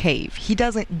from a cave. He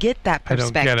doesn't get that I don't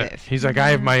perspective. get it. He's like, I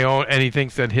have my own, and he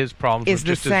thinks that his problems Is are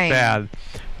the just as same. bad.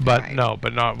 But Right. no,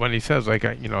 but not when he says like,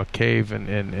 a cave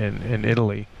in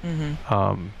Italy.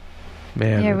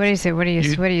 Man, Yeah, what do you it's- say? What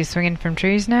are you swinging from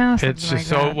trees now? It's Something just like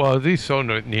so that. well. He's so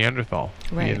Neanderthal,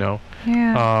 you Right. know.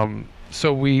 Yeah.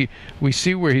 So we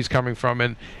see where he's coming from,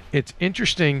 and it's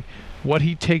interesting what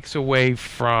he takes away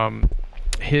from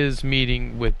his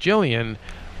meeting with Jillian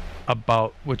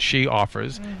about what she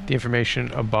offers, the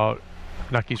information about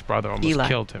Nucky's brother almost Eli.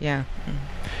 killed him. Yeah.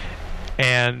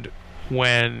 And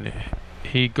when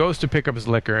he goes to pick up his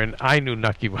liquor, and I knew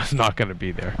Nucky was not going to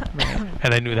be there,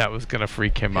 and I knew that was going to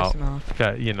freak him Piss out. him off.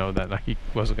 That that Nucky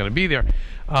wasn't going to be there.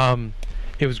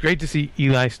 It was great to see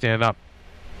Eli stand up,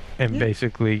 and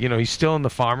basically, he's still in the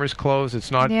farmer's clothes.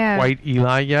 It's not Yeah. quite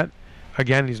Eli yet.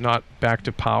 Again, he's not back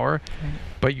to power,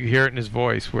 but you hear it in his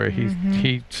voice where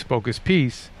he spoke his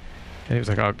piece, and he was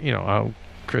like, I'll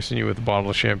christen you with a bottle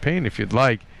of champagne if you'd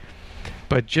like.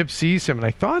 But Jip sees him, and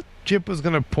I thought Jip was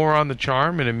going to pour on the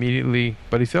charm and immediately,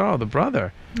 but he said, "Oh, the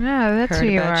brother." No, that's Heard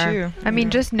who you about are. you. I mean,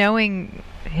 Yeah. just knowing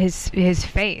his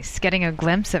face, getting a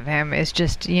glimpse of him is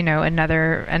just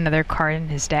another card in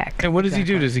his deck. And what does he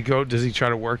do? Exactly. Does he try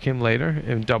to work him later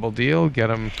and double deal, get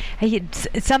him?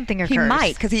 Something occurs. He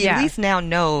might, because he Yeah. at least now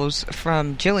knows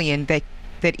from Jillian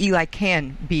that Eli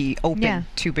can be open Yeah.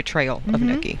 to betrayal of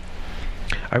Nookie.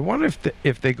 I wonder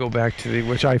if they go back to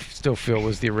which I still feel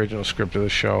was the original script of the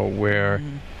show, where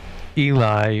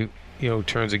Eli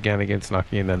turns again against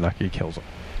Nucky, and then Nucky kills him.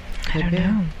 I don't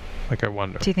know. Like, I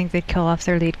wonder. Do you think they'd kill off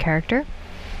their lead character?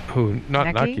 Who?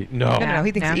 Not Nucky? No. No,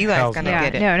 he thinks No. Eli's going to Yeah,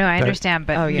 get it. no, I understand,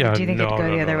 but do you think it'd go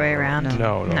the other way around?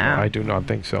 No, I do not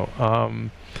think so.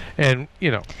 And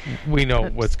we know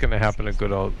what's going to happen to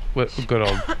good old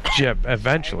Jip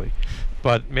eventually.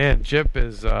 But man, Jip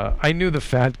is. I knew the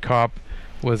fat cop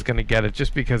was going to get it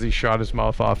just because he shot his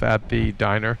mouth off at the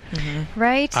diner.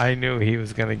 Right? I knew he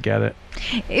was going to get it.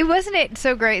 Wasn't it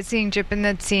so great seeing Jip in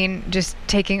that scene just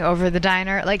taking over the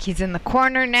diner? Like, he's in the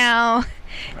corner now.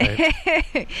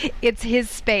 Right. It's his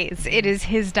space. It is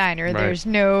his diner. Right. There's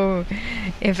no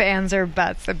ifs, ands, or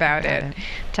buts about it.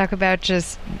 Talk about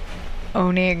just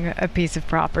owning a piece of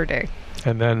property.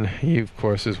 And then he, of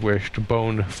course, is wished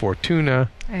Bone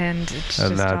Fortuna. And it's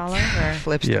And just all over.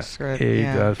 Flips the script. He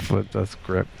does flip the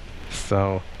script.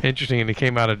 So interesting, and he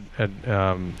came out of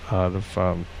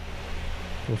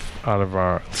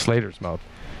our Slater's mouth,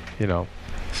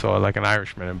 so like an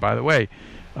Irishman. And by the way,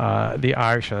 the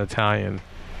Irish and Italian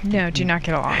No, do not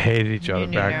get along. hated each other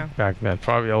back then.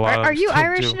 Probably a lot. Are you still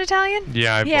Irish do. and Italian?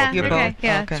 Yeah, I Yeah, both You're am. okay, both?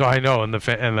 yeah. Okay. So I know,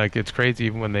 and like it's crazy.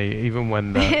 Even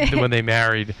when they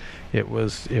married, it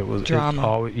was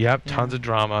Drama. Tons of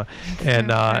drama, It's and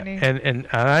so funny. and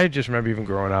I just remember even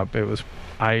growing up, knew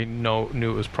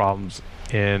it was problems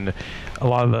in a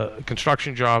lot of the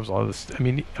construction jobs. A lot of this,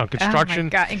 construction. Oh my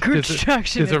God, in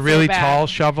construction, There's a it's really so bad. tall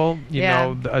shovel,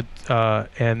 Yeah.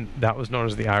 and that was known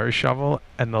as the Irish shovel,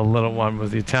 and the little one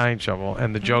was the Italian shovel.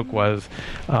 And the joke was,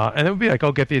 and it would be like,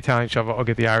 "Oh, get the Italian shovel, I'll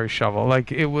get the Irish shovel."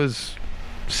 Like it was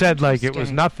said like it was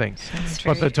Interesting. nothing.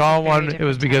 But the tall one, it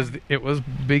was because the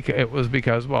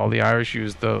Irish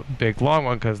used the big long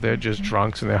one because they're just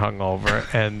drunks and they're hungover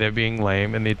and they're being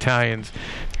lame, and the Italians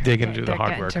dig and do the They're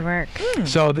hard getting work. to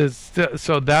work.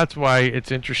 So that's why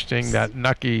it's interesting that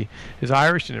Nucky is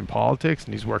Irish and in politics,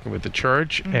 and he's working with the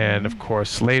church, and of course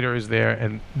Slater is there,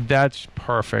 and that's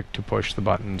perfect to push the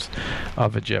buttons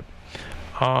of a Jip.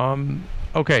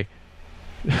 Okay,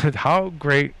 how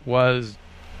great was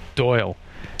Doyle?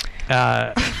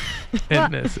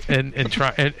 In this,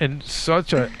 and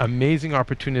such an amazing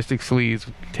opportunistic sleaze,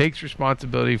 takes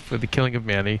responsibility for the killing of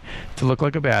Manny to look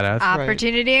like a badass.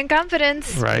 Opportunity and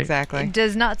confidence. Right. Exactly. It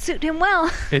does not suit him well.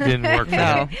 It didn't work for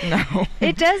him. No.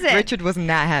 It doesn't. Richard was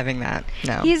not having that.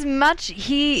 No.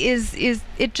 He is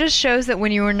it just shows that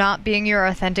when you are not being your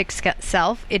authentic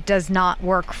self, it does not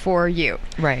work for you.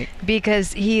 Right.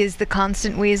 Because he is the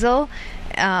constant weasel,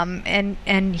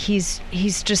 and he's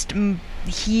just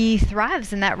he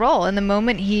thrives in that role. And the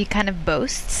moment he kind of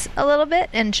boasts a little bit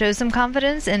and shows some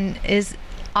confidence and is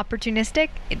opportunistic,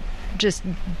 it just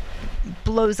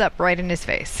blows up right in his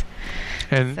face.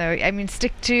 And So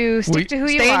stick to who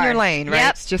you are. Stay in your lane, right?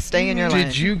 Yep. Just stay in your lane.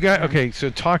 did you guys? Okay, so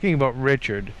talking about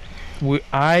Richard,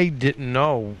 I didn't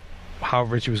know how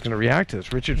Richard was going to react to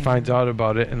this. Richard finds out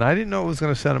about it, and I didn't know it was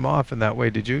going to set him off in that way.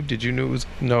 Did you? Did you know it was?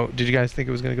 No. Did you guys think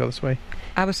it was going to go this way?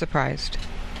 I was surprised.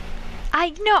 I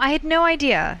had no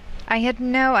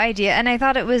idea. And I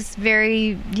thought it was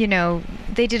very,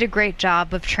 they did a great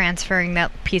job of transferring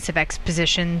that piece of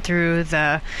exposition through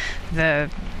the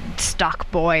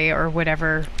stock boy or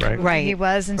whatever Right. he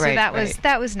was, and so Right,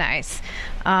 that was nice.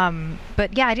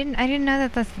 But yeah, I didn't know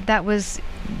that was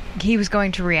he was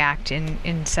going to react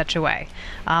in such a way.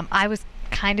 I was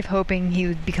kind of hoping he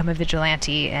would become a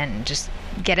vigilante and just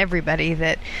get everybody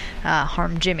that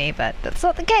harmed Jimmy, but that's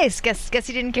not the case. Guess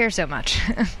he didn't care so much.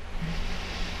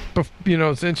 But,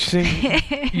 it's interesting.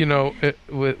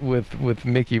 With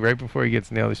Mickey, right before he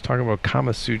gets nailed, he's talking about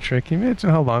Kama Sutra. Can you imagine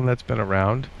how long that's been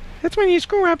around? That's when you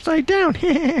screw upside down.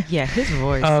 Yeah, his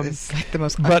voice is like the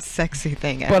most unsexy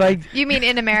thing ever. But You mean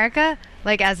in America,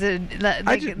 like as a in that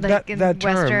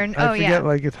Western? term, I forget, yeah.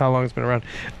 like it's how long it's been around.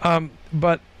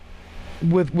 But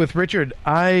with Richard,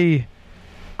 I'm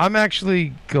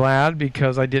actually glad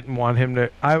because I didn't want him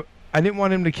to. I didn't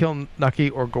want him to kill Nucky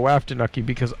or go after Nucky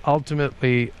because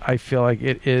ultimately I feel like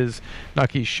it is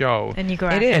Nucky's show. And you go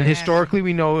It after is. And him. historically,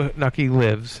 we know Nucky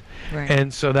lives, Right.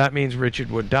 and so that means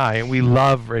Richard would die. And we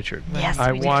love Richard. Yes,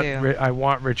 I we want do. I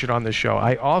want Richard on the show.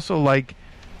 I also like.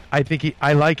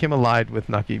 I like him allied with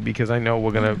Nucky because I know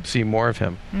we're gonna see more of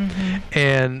him. Mm-hmm.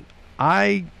 And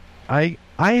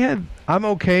I'm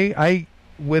okay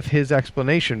with his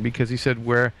explanation because he said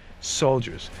we're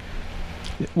soldiers,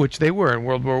 which they were in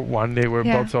World War I. They were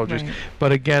Yeah. both soldiers. Right.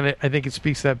 But again, I think it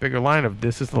speaks to that bigger line of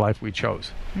this is the life we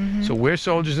chose. Mm-hmm. So we're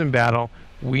soldiers in battle.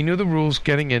 We knew the rules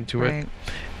getting into Right.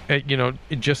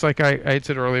 it. Just like I had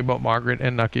said earlier about Margaret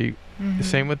and Nucky, the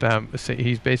same with them.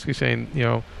 He's basically saying,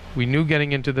 we knew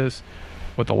getting into this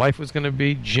what the life was going to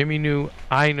be. Jimmy knew.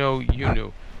 I know. You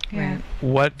knew. Yeah. Right.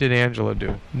 What did Angela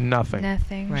do? Nothing.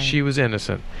 Nothing. Right. She was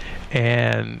innocent,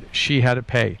 and she had to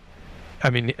pay. I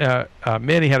mean,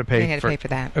 Manny had to pay. They had to pay for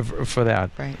that. For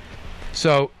that. Right.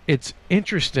 So it's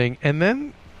interesting, and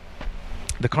then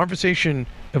the conversation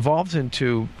evolves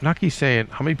into Nucky saying,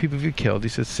 "How many people have you killed?" He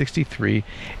says 63,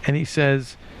 and he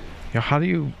says, "You know, how do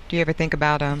you?" Do you ever think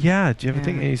about Yeah, do you ever Yeah.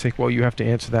 think? And he's like, "Well, you have to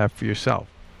answer that for yourself."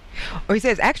 Or he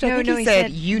says, actually, I think he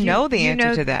said, you know the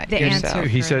answer to that the yourself. answer.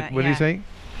 He for said, that, "What did he yeah. say?"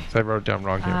 So I wrote it down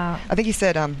wrong here. I think he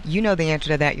said, you know the answer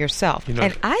to that yourself. You know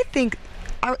and it. I think,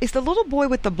 is the little boy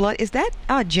with the blood, is that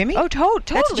Jimmy? Oh, totally.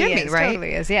 That's Jimmy, is, right?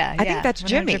 Totally is. Yeah. I think that's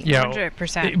Jimmy. 100%. Yeah.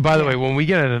 100%. By the way, when we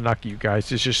get into Nucky, you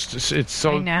guys, it's just it's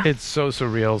so I know. it's so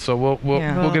surreal. So we'll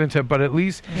Yeah. we'll get into it, but at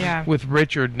least Yeah. with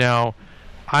Richard now,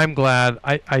 I'm glad.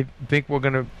 I think we're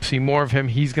gonna see more of him.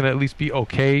 He's gonna at least be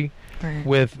okay Right.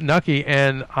 with Nucky,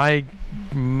 and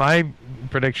my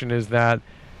prediction is that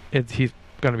he's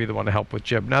going to be the one to help with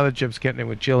Jib. Now that Jib's getting in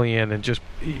with Jillian and just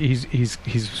he's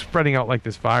spreading out like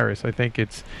this virus, I think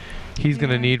he's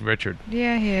going to need Richard.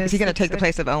 Yeah, he is. Is he going to take the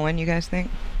place of Owen, you guys think?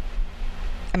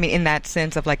 I mean, in that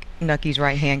sense of like Nucky's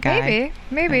right-hand guy.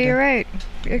 Maybe Kinda. you're right.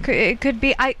 It could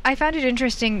be. I found it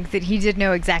interesting that he did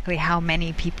know exactly how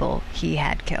many people he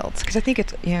had killed. Because I think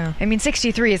it's, yeah. I mean,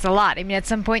 63 is a lot. I mean, at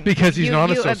some point Because he's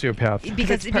not a you, sociopath.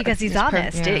 because he's it's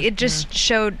honest. yeah, It just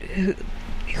showed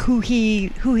who he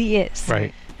is.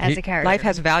 Right. As a character. Life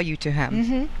has value to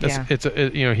him.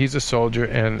 Yeah. He's a soldier,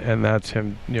 and that's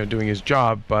him, doing his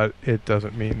job. But it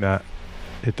doesn't mean that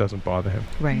it doesn't bother him.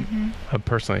 Right.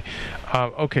 Personally.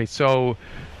 Okay, so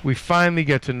we finally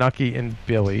get to Nucky and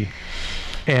Billy.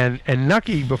 And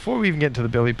Nucky, before we even get into the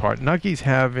Billy part, Nucky's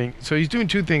he's doing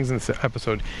two things in this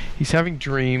episode. He's having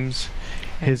dreams.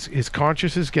 His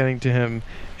conscious is getting to him,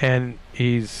 and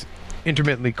he's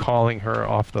intermittently calling her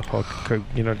off the hook,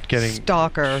 getting...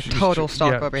 Stalker, total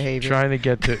stalker behavior. Trying to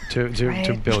get to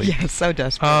Right. Billy. Yeah, so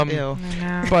desperate. Ew. I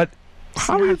know. But It's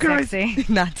how are you not guys... sexy.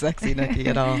 Not sexy Nucky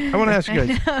at all. I want to ask you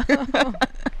guys,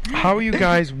 how are you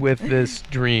guys with this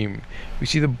dream? We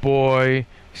see the boy,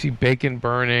 we see bacon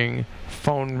burning,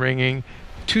 phone ringing.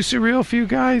 Too surreal for you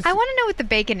guys? I want to know what the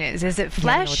bacon is. Is it I know what the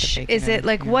flesh? bacon Is it is,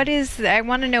 like yeah. what is? I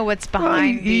want to know what's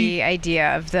behind the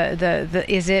idea of the.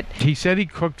 Is it? He said he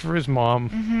cooked for his mom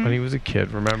Mm-hmm. when he was a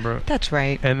kid, remember? That's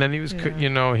right. And then he was,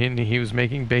 he was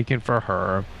making bacon for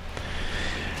her.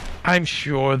 I'm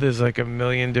sure there's like a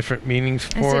million different meanings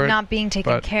Is for it it. not being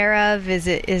taken but- care of? Is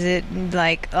it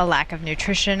like a lack of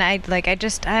nutrition?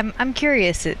 I'm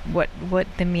curious at what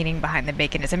the meaning behind the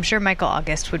bacon is. I'm sure Michael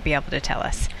August would be able to tell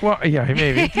us. Well, yeah,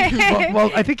 maybe. well,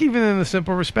 I think even in the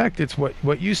simple respect, it's what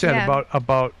you said Yeah.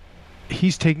 about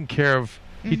he's taking care of.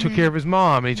 He took care of his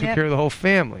mom, and he took Yep. care of the whole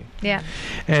family. Yeah.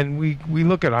 And we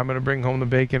look at, I'm going to bring home the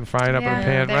bacon, fry it up in a Yeah,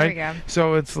 pan, there right? we go.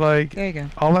 So it's like There you go.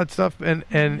 all that stuff, and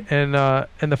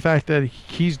the fact that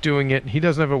he's doing it, he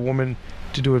doesn't have a woman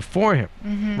to do it for him,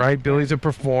 Mm-hmm. right? Billy's a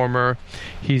performer.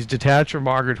 He's detached from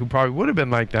Margaret, who probably would have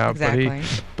been like that, Exactly.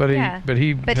 but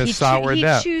he But has soured he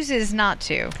that. chooses not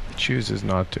to. Chooses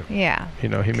not to. Yeah. He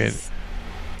made.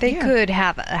 They Yeah. could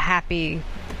have a happy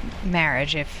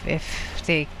marriage if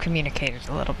they communicated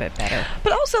a little bit better.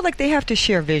 But also, like, they have to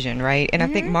share vision, right? And I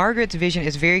think Mm-hmm. Margaret's vision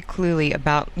is very clearly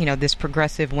about, this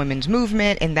progressive women's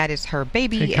movement, and that is her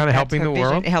baby. And kinda that's helping her the vision,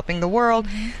 world. Helping the world.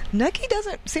 Nucky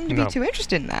doesn't seem to No. be too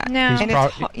interested in that. No. He's, And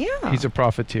yeah. he's a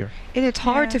profiteer. And it's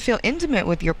hard Yeah. to feel intimate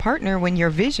with your partner when your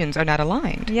visions are not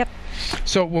aligned. Yep.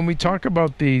 So when we talk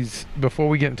about these, before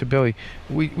we get into Billy,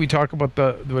 we're talking about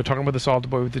the Salter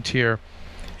boy with the tear.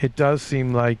 It does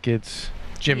seem like it's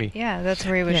Jimmy. Yeah, that's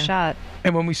where he was Yeah. shot.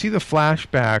 And when we see the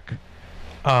flashback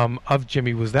of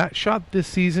Jimmy, was that shot this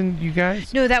season, you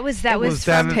guys? No, that was was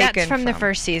from that- that's Taken from the from-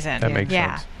 first season. That makes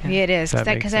yeah. sense. Yeah, it is. That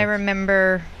makes Because I sense.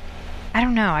 remember. I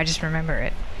don't know. I just remember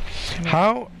it.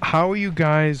 How are you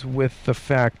guys with the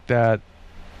fact that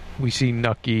we see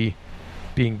Nucky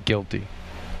being guilty?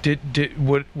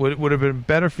 Would have been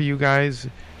better for you guys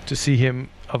to see him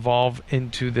evolve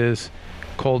into this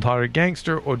cold-hearted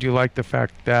gangster, or do you like the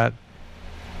fact that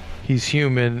he's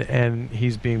human and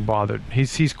he's being bothered?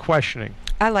 He's questioning.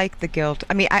 I like the guilt.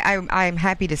 I mean, I'm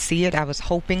happy to see it. I was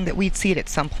hoping that we'd see it at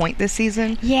some point this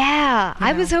season. Yeah,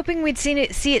 I Yeah. was hoping we'd see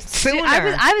it Sooner.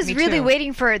 I was Me really too.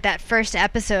 waiting for it that first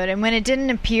episode, and when it didn't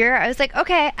appear, I was like,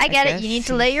 okay, I get it. You guess. need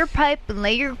to lay your pipe and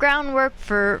lay your groundwork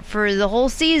for the whole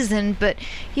season. But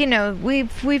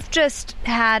we've just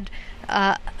had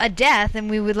a death, and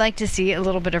we would like to see a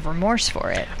little bit of remorse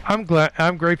for it. I'm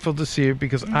grateful to see it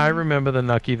because I remember the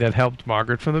Nucky that helped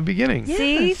Margaret from the beginning.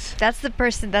 See, that's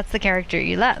the character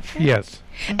you love. Yes.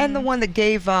 And the one that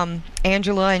gave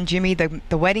Angela and Jimmy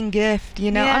the wedding gift,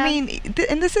 you know. Yeah. I mean,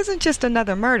 and this isn't just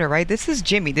another murder, right? This is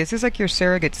Jimmy. This is like your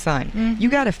surrogate son. You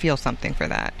got to feel something for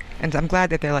that, and I'm glad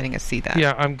that they're letting us see that.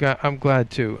 Yeah, I'm glad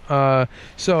too.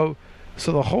 So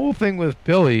the whole thing with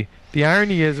Billy, the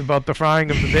irony is about the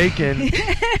frying of the bacon.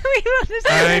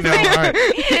 I know. All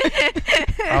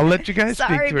right. I'll let you guys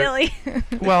Sorry, speak to Billy.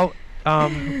 it. Well,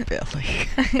 Billy.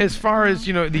 as far as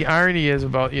the irony is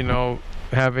about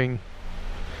having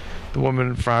the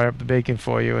woman fry up the bacon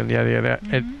for you and yada yada.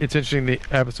 It's interesting. The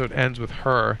episode ends with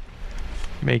her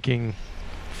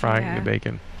frying the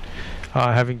bacon,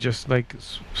 having just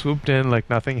swooped in like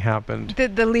nothing happened.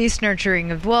 The least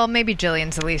nurturing of, well, maybe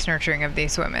Jillian's the least nurturing of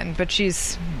these women, but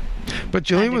she's. But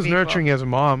Jillian was nurturing as a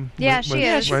mom. Yeah, she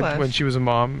is. When she was a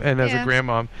mom and as a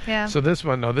grandmom. Yeah. So this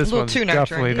one's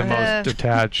definitely the most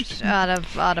detached. Out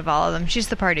of all of them, she's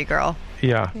the party girl.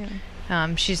 Yeah.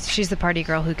 She's the party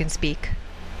girl who can speak.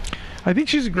 I think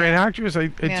she's a great actress.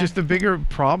 It's just the bigger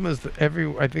problem is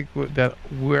that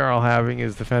we're all having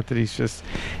is the fact that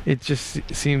it just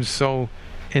seems so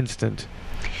instant.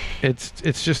 It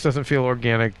just doesn't feel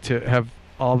organic to have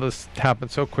all this happen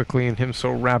so quickly and him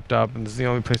so wrapped up, and this is the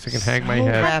only place I can hang my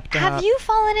head. Have you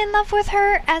fallen in love with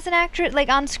her as an actress, like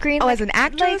on screen? Oh, as an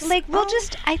actress?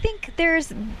 I think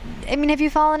there's. I mean, have you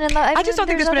fallen in love? I just don't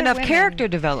think there's been enough character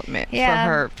development for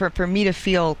her for me to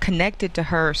feel connected to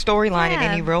her storyline in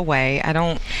any real way. I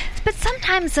don't. But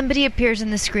sometimes somebody appears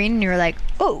on the screen and you're like,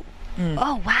 oh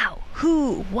wow,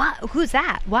 who's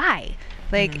that? Why?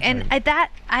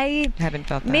 I haven't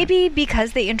felt that. Maybe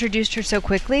because they introduced her so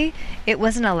quickly, it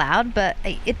wasn't allowed. But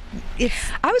it's.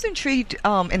 I was intrigued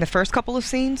in the first couple of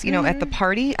scenes. At the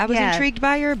party, I was intrigued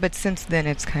by her, but since then,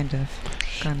 it's kind of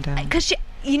gone down. Because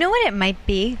you know what it might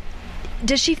be.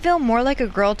 Does she feel more like a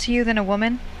girl to you than a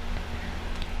woman?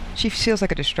 She feels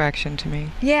like a distraction to me.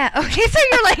 Yeah. Okay. So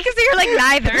you're like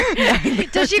neither.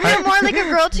 Does she feel more like a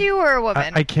girl to you or a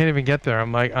woman? I can't even get there.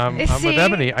 I'm with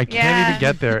Ebony. I can't even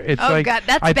get there. It's God,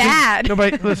 that's bad.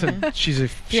 Nobody listen. She's a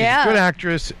good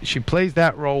actress. She plays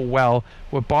that role well.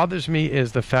 What bothers me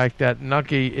is the fact that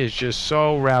Nucky is just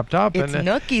so wrapped up. It's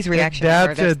Nucky's reaction to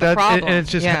her. That's the problem. And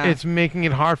it's just it's making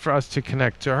it hard for us to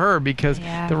connect to her because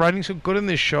the writing's so good in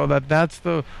this show that's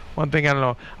the one thing I don't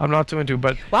know. I'm not too into,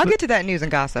 but I'll get to that news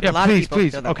and gossip. Yeah, a lot of people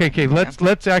please. feel that Okay.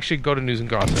 Let's actually go to news and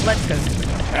gossip. Let's go.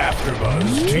 AfterBuzz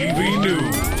TV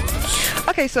News.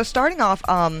 Okay, so starting off,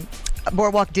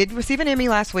 Boardwalk did receive an Emmy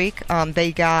last week.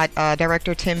 They got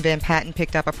director Tim Van Patten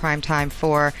picked up a primetime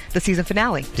for the season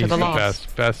finale. He's the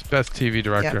best TV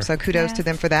director. Yep, so kudos to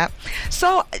them for that.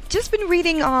 So just been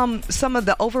reading some of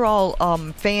the overall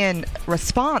fan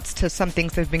response to some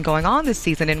things that have been going on this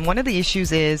season, and one of the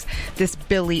issues is this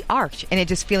Billy arc, and it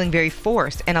just feeling very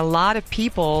forced. And a lot of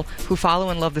people who follow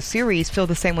and love the series feel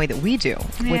the same way that we do,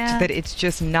 which that it's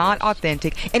just not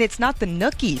authentic, and it's not the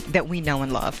Nucky that we know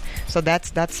and love. So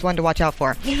that's one to watch out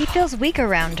for. Yeah, he feels weak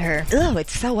around her. Oh,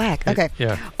 it's so whack. Okay.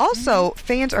 Also,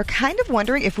 fans are kind of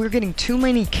wondering if we're getting too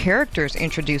many characters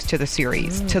introduced to the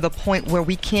series to the point where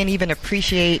we can't even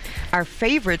appreciate our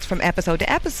favorites from episode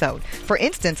to episode. For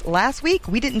instance, last week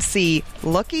we didn't see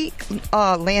Lucky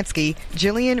Lansky,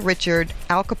 Jillian, Richard,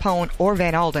 Al Capone, or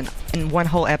Van Alden in one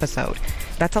whole episode.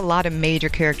 That's a lot of major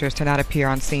characters to not appear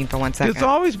on scene for 1 second. There's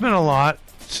always been a lot.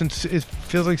 Since it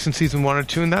feels like since season 1 or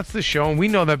 2, and that's the show, and we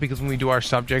know that because when we do our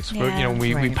subjects, we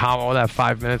power all that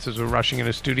 5 minutes as we're rushing in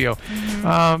a studio.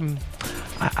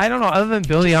 I don't know. Other than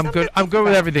Billy, I'm good. I'm good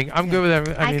with everything. I'm good with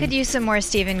everything. I could use some more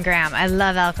Stephen Graham. I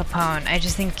love Al Capone. I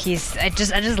just think I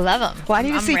just love him. Well, I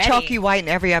need to see Chalky White in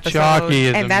every episode. Chalky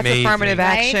is and that's amazing. Affirmative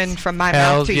action from my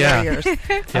mouth to your ears. Yep.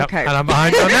 Okay. And I'm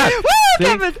behind you on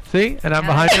that. See? And I'm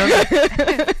behind you on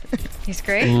that. He's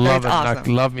great. Love That's it.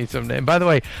 awesome. Love me someday. And by the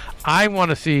way, I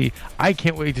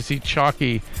can't wait to see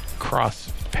Chalky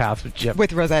cross paths with Jip.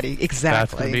 With Rossetti, exactly.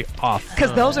 That's going to be awesome.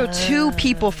 Because those are two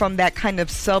people from that kind of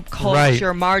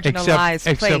subculture,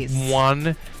 marginalized place. Except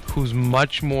one who's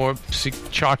much more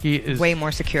Chalky is way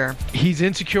more secure. He's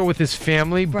insecure with his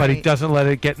family, but he doesn't let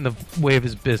it get in the way of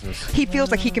his business. He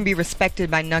feels like he can be respected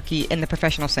by Nucky in the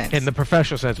professional sense. In the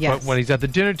professional sense, but when he's at the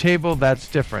dinner table, that's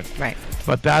different. Right.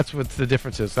 But that's what the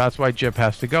difference is. That's why Jip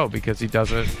has to go, because he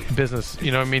doesn't business.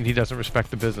 You know what I mean? He doesn't respect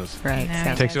the business. Right.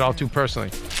 He takes it all too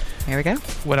personally. There we go.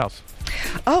 What else?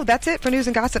 Oh, that's it for news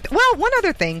and gossip. Well, one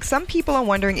other thing. Some people are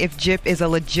wondering if Jip is a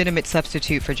legitimate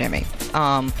substitute for Jimmy.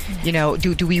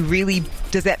 Do we really,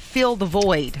 does that fill the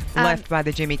void left by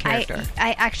the Jimmy character?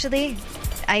 I actually,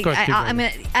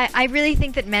 I really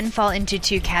think that men fall into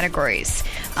two categories,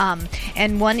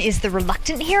 and one is the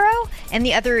reluctant hero, and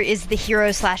the other is the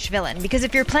hero/villain. Because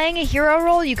if you're playing a hero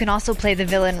role, you can also play the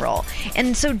villain role.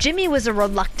 And so Jimmy was a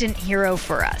reluctant hero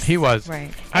for us. He was.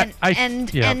 Right.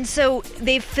 And so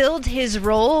they filled his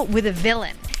role with a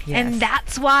villain. Yes. And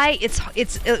that's why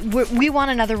we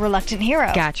want another reluctant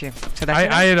hero. Got you. So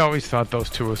that's I had always thought those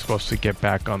two were supposed to get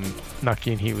back on.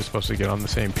 Nucky and he was supposed to get on the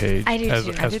same page I do as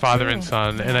too. as I do father too. and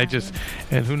son. Yeah.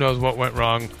 And who knows what went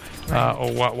wrong,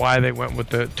 or why they went with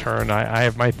the turn. I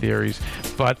have my theories,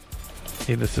 but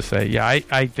needless to say,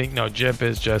 I think no, Jip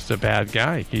is just a bad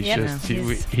guy. He's Yep. just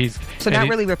He's- he's So and not he-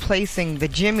 really replacing the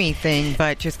Jimmy thing,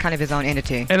 but just kind of his own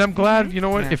entity. And I'm glad, you know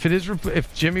what? Yeah.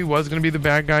 If Jimmy was going to be the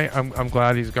bad guy, I'm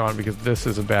glad he's gone, because this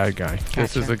is a bad guy.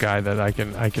 This is Gotcha. a guy that I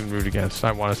can root against.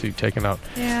 I want to see taken out.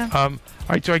 Yeah. All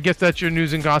right, so I guess that's your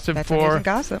news and gossip That's our news for and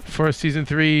gossip. for season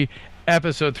 3,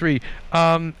 episode 3.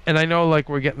 And I know like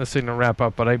we're getting the signal wrap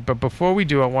up, but before we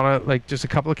do, I want to like just a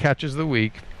couple of catches of the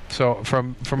week. So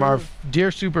from our dear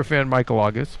superfan Michael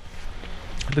August.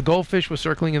 The goldfish was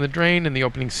circling in the drain in the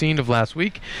opening scene of last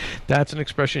week. That's an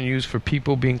expression used for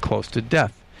people being close to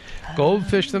death.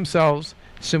 Goldfish themselves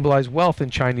symbolize wealth in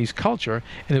Chinese culture,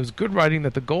 and it was good writing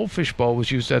that the goldfish bowl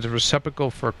was used as a receptacle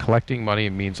for collecting money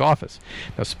in Mean's office.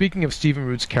 Now, speaking of Stephen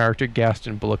Root's character,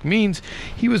 Gaston Bullock Means,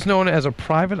 he was known as a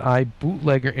private eye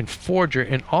bootlegger and forger,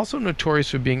 and also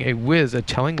notorious for being a whiz at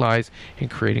telling lies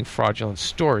and creating fraudulent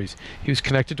stories. He was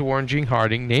connected to Warren G.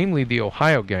 Harding, namely the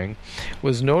Ohio Gang,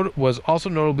 was also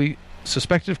notably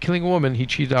suspected of killing a woman he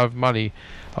cheated out of money,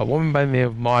 a woman by the name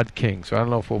of Maud King. So I don't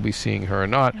know if we'll be seeing her or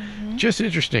not. Just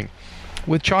interesting.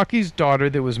 With Chalky's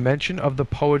daughter, there was mention of the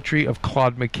poetry of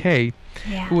Claude McKay,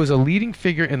 Yeah. who was a leading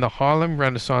figure in the Harlem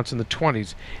Renaissance in the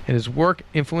 20s, and his work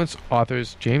influenced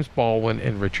authors James Baldwin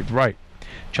and Richard Wright.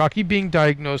 Chalky being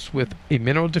diagnosed with a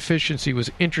mineral deficiency was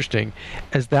interesting,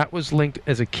 as that was linked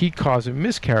as a key cause of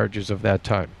miscarriages of that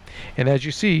time. And as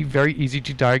you see, very easy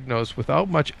to diagnose without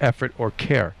much effort or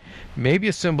care. Maybe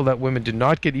a symbol that women did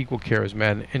not get equal care as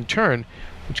men, in turn,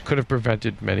 which could have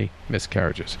prevented many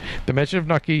miscarriages. The mention of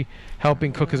Nucky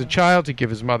helping cook as a child to give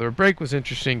his mother a break was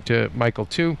interesting to Michael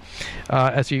too,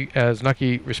 as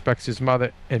Nucky respects his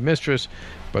mother and mistress,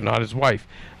 but not his wife.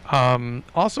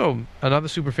 Also, another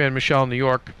superfan, Michelle in New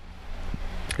York,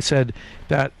 said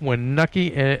that when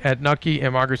Nucky and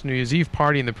Margaret's New Year's Eve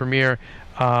party in the premiere,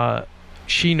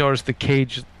 she noticed the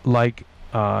cage-like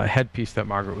headpiece that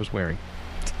Margaret was wearing.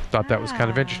 Thought that was kind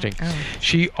of interesting.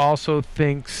 She also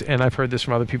thinks, and I've heard this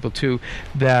from other people too,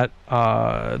 that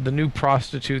the new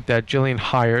prostitute that Jillian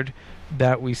hired,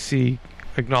 that we see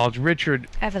acknowledge Richard,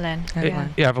 Evelyn.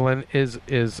 Evelyn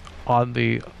is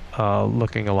oddly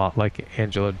looking a lot like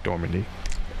Angela Dormandy.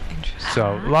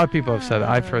 So a lot of people have said that.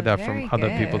 I've heard that from Very other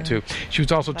people good. too. She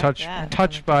was also Like that.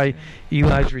 touched by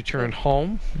Eli's return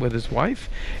home with his wife,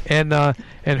 and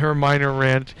her minor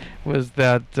rant was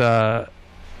that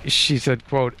she said,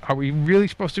 quote, "Are we really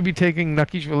supposed to be taking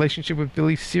Nucky's relationship with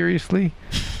Billy seriously?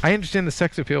 I understand the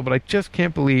sex appeal, but I just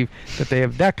can't believe that they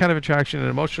have that kind of attraction and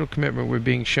emotional commitment we're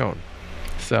being shown.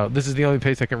 So this is the only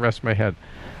place I can rest my head.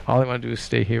 All I want to do is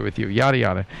stay here with you." Yada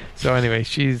yada. So anyway,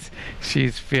 she's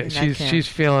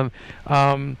feeling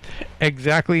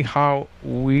exactly how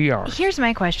we are. Here's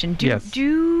my question. Yes.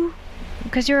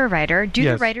 Because you're a writer, do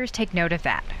Yes. the writers take note of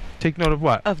that? Take note of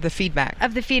what? Of the feedback.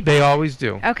 Of the feedback? They always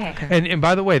do. Okay. And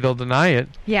by the way, they'll deny it.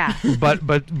 Yeah. but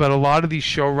a lot of these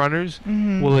showrunners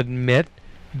Mm-hmm. will admit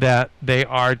that they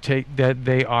are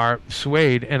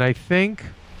swayed. And I think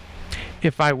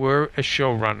if I were a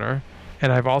showrunner,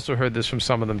 and I've also heard this from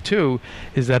some of them too,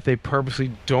 is that they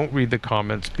purposely don't read the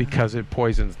comments because it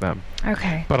poisons them.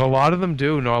 Okay. But a lot of them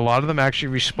do. No, a lot of them actually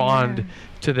respond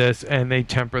to this, and they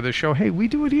temper the show. Hey, we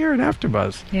do it here at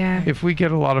AfterBuzz. Yeah. If we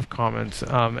get a lot of comments,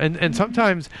 and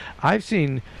sometimes I've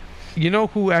seen, you know,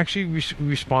 who actually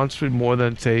responds to it more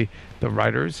than say the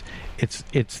writers. It's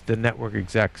the network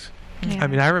execs. Yeah. I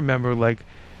mean, I remember like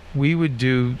we would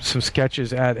do some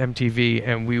sketches at MTV,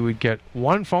 and we would get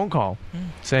one phone call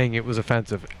saying it was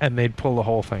offensive, and they'd pull the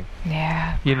whole thing.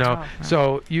 Yeah. You know, Wow.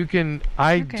 so you can.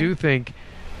 I Okay. do think.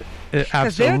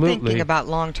 Because they're Absolutely. thinking about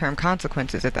long-term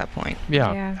consequences at that point.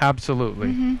 Yeah, Yeah. absolutely.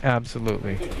 Mhm.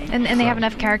 Absolutely. And they have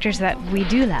enough characters that we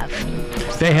do love.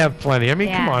 They have plenty. I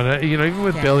mean, come Yeah. on. You know, even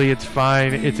with Yeah. Billy, it's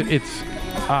fine. It's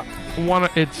I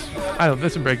don't know,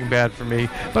 this is Breaking Bad for me.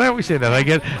 But I always say that.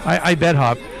 I bed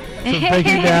hop. So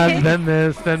Breaking Bad, then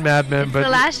this, then Mad Men. It's But the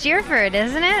last year for it,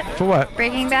 isn't it? for what?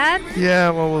 Breaking Bad?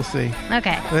 Yeah, well, we'll see.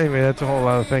 Okay. Anyway, that's a whole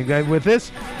other thing. With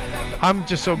this, I'm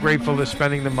just so grateful they're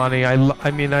spending the money. I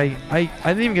mean, I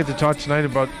didn't even get to talk tonight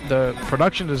about the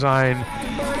production design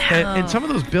And some of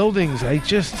those buildings,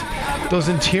 those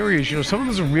interiors, some of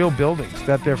those are real buildings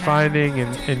that they're finding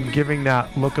and giving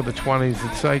that look of the 20s.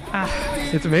 It's like,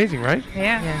 it's amazing, right?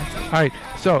 Yeah. All right.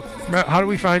 So, how do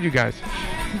we find you guys?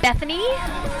 Bethany,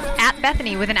 at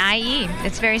Bethany with an IE.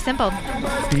 It's very simple.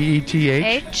 BETH?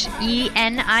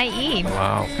 HENIE.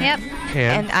 Wow. Yep.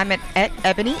 And I'm at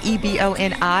Ebony,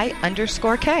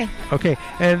 EBONI_K. Okay.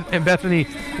 And Bethany,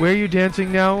 where are you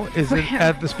dancing now? Is it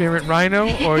at the Spearmint Rhino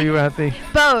or are you at the...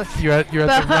 Both. You're at the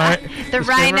Spearmint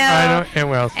Rhino. And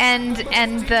where else? And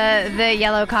the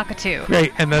yellow cockatoo.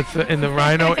 Great. And that's in the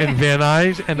Rhino in Van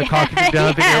Nuys and the cockatoo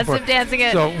down at the airport. Yes, I'm dancing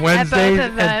it. So Wednesdays at both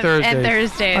of them, and Thursdays. And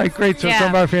Thursdays. All right, great. So some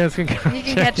of our fans can come. You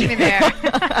can catch me there. All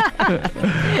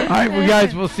right, well,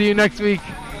 guys, we'll see you next week.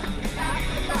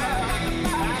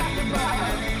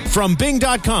 From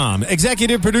Bing.com,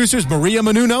 executive producers Maria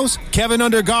Menounos, Kevin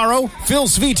Undergaro, Phil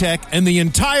Svitek, and the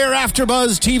entire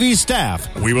AfterBuzz TV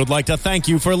staff, we would like to thank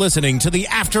you for listening to the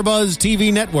AfterBuzz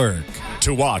TV network.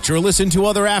 To watch or listen to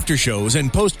other after shows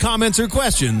and post comments or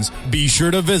questions, be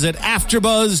sure to visit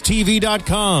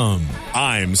AfterBuzzTV.com.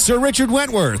 I'm Sir Richard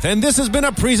Wentworth, and this has been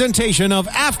a presentation of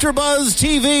AfterBuzz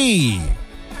TV.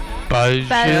 Buzz you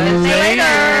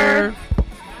later.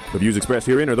 The views expressed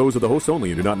herein are those of the hosts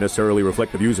only and do not necessarily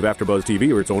reflect the views of AfterBuzz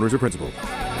TV or its owners or principals.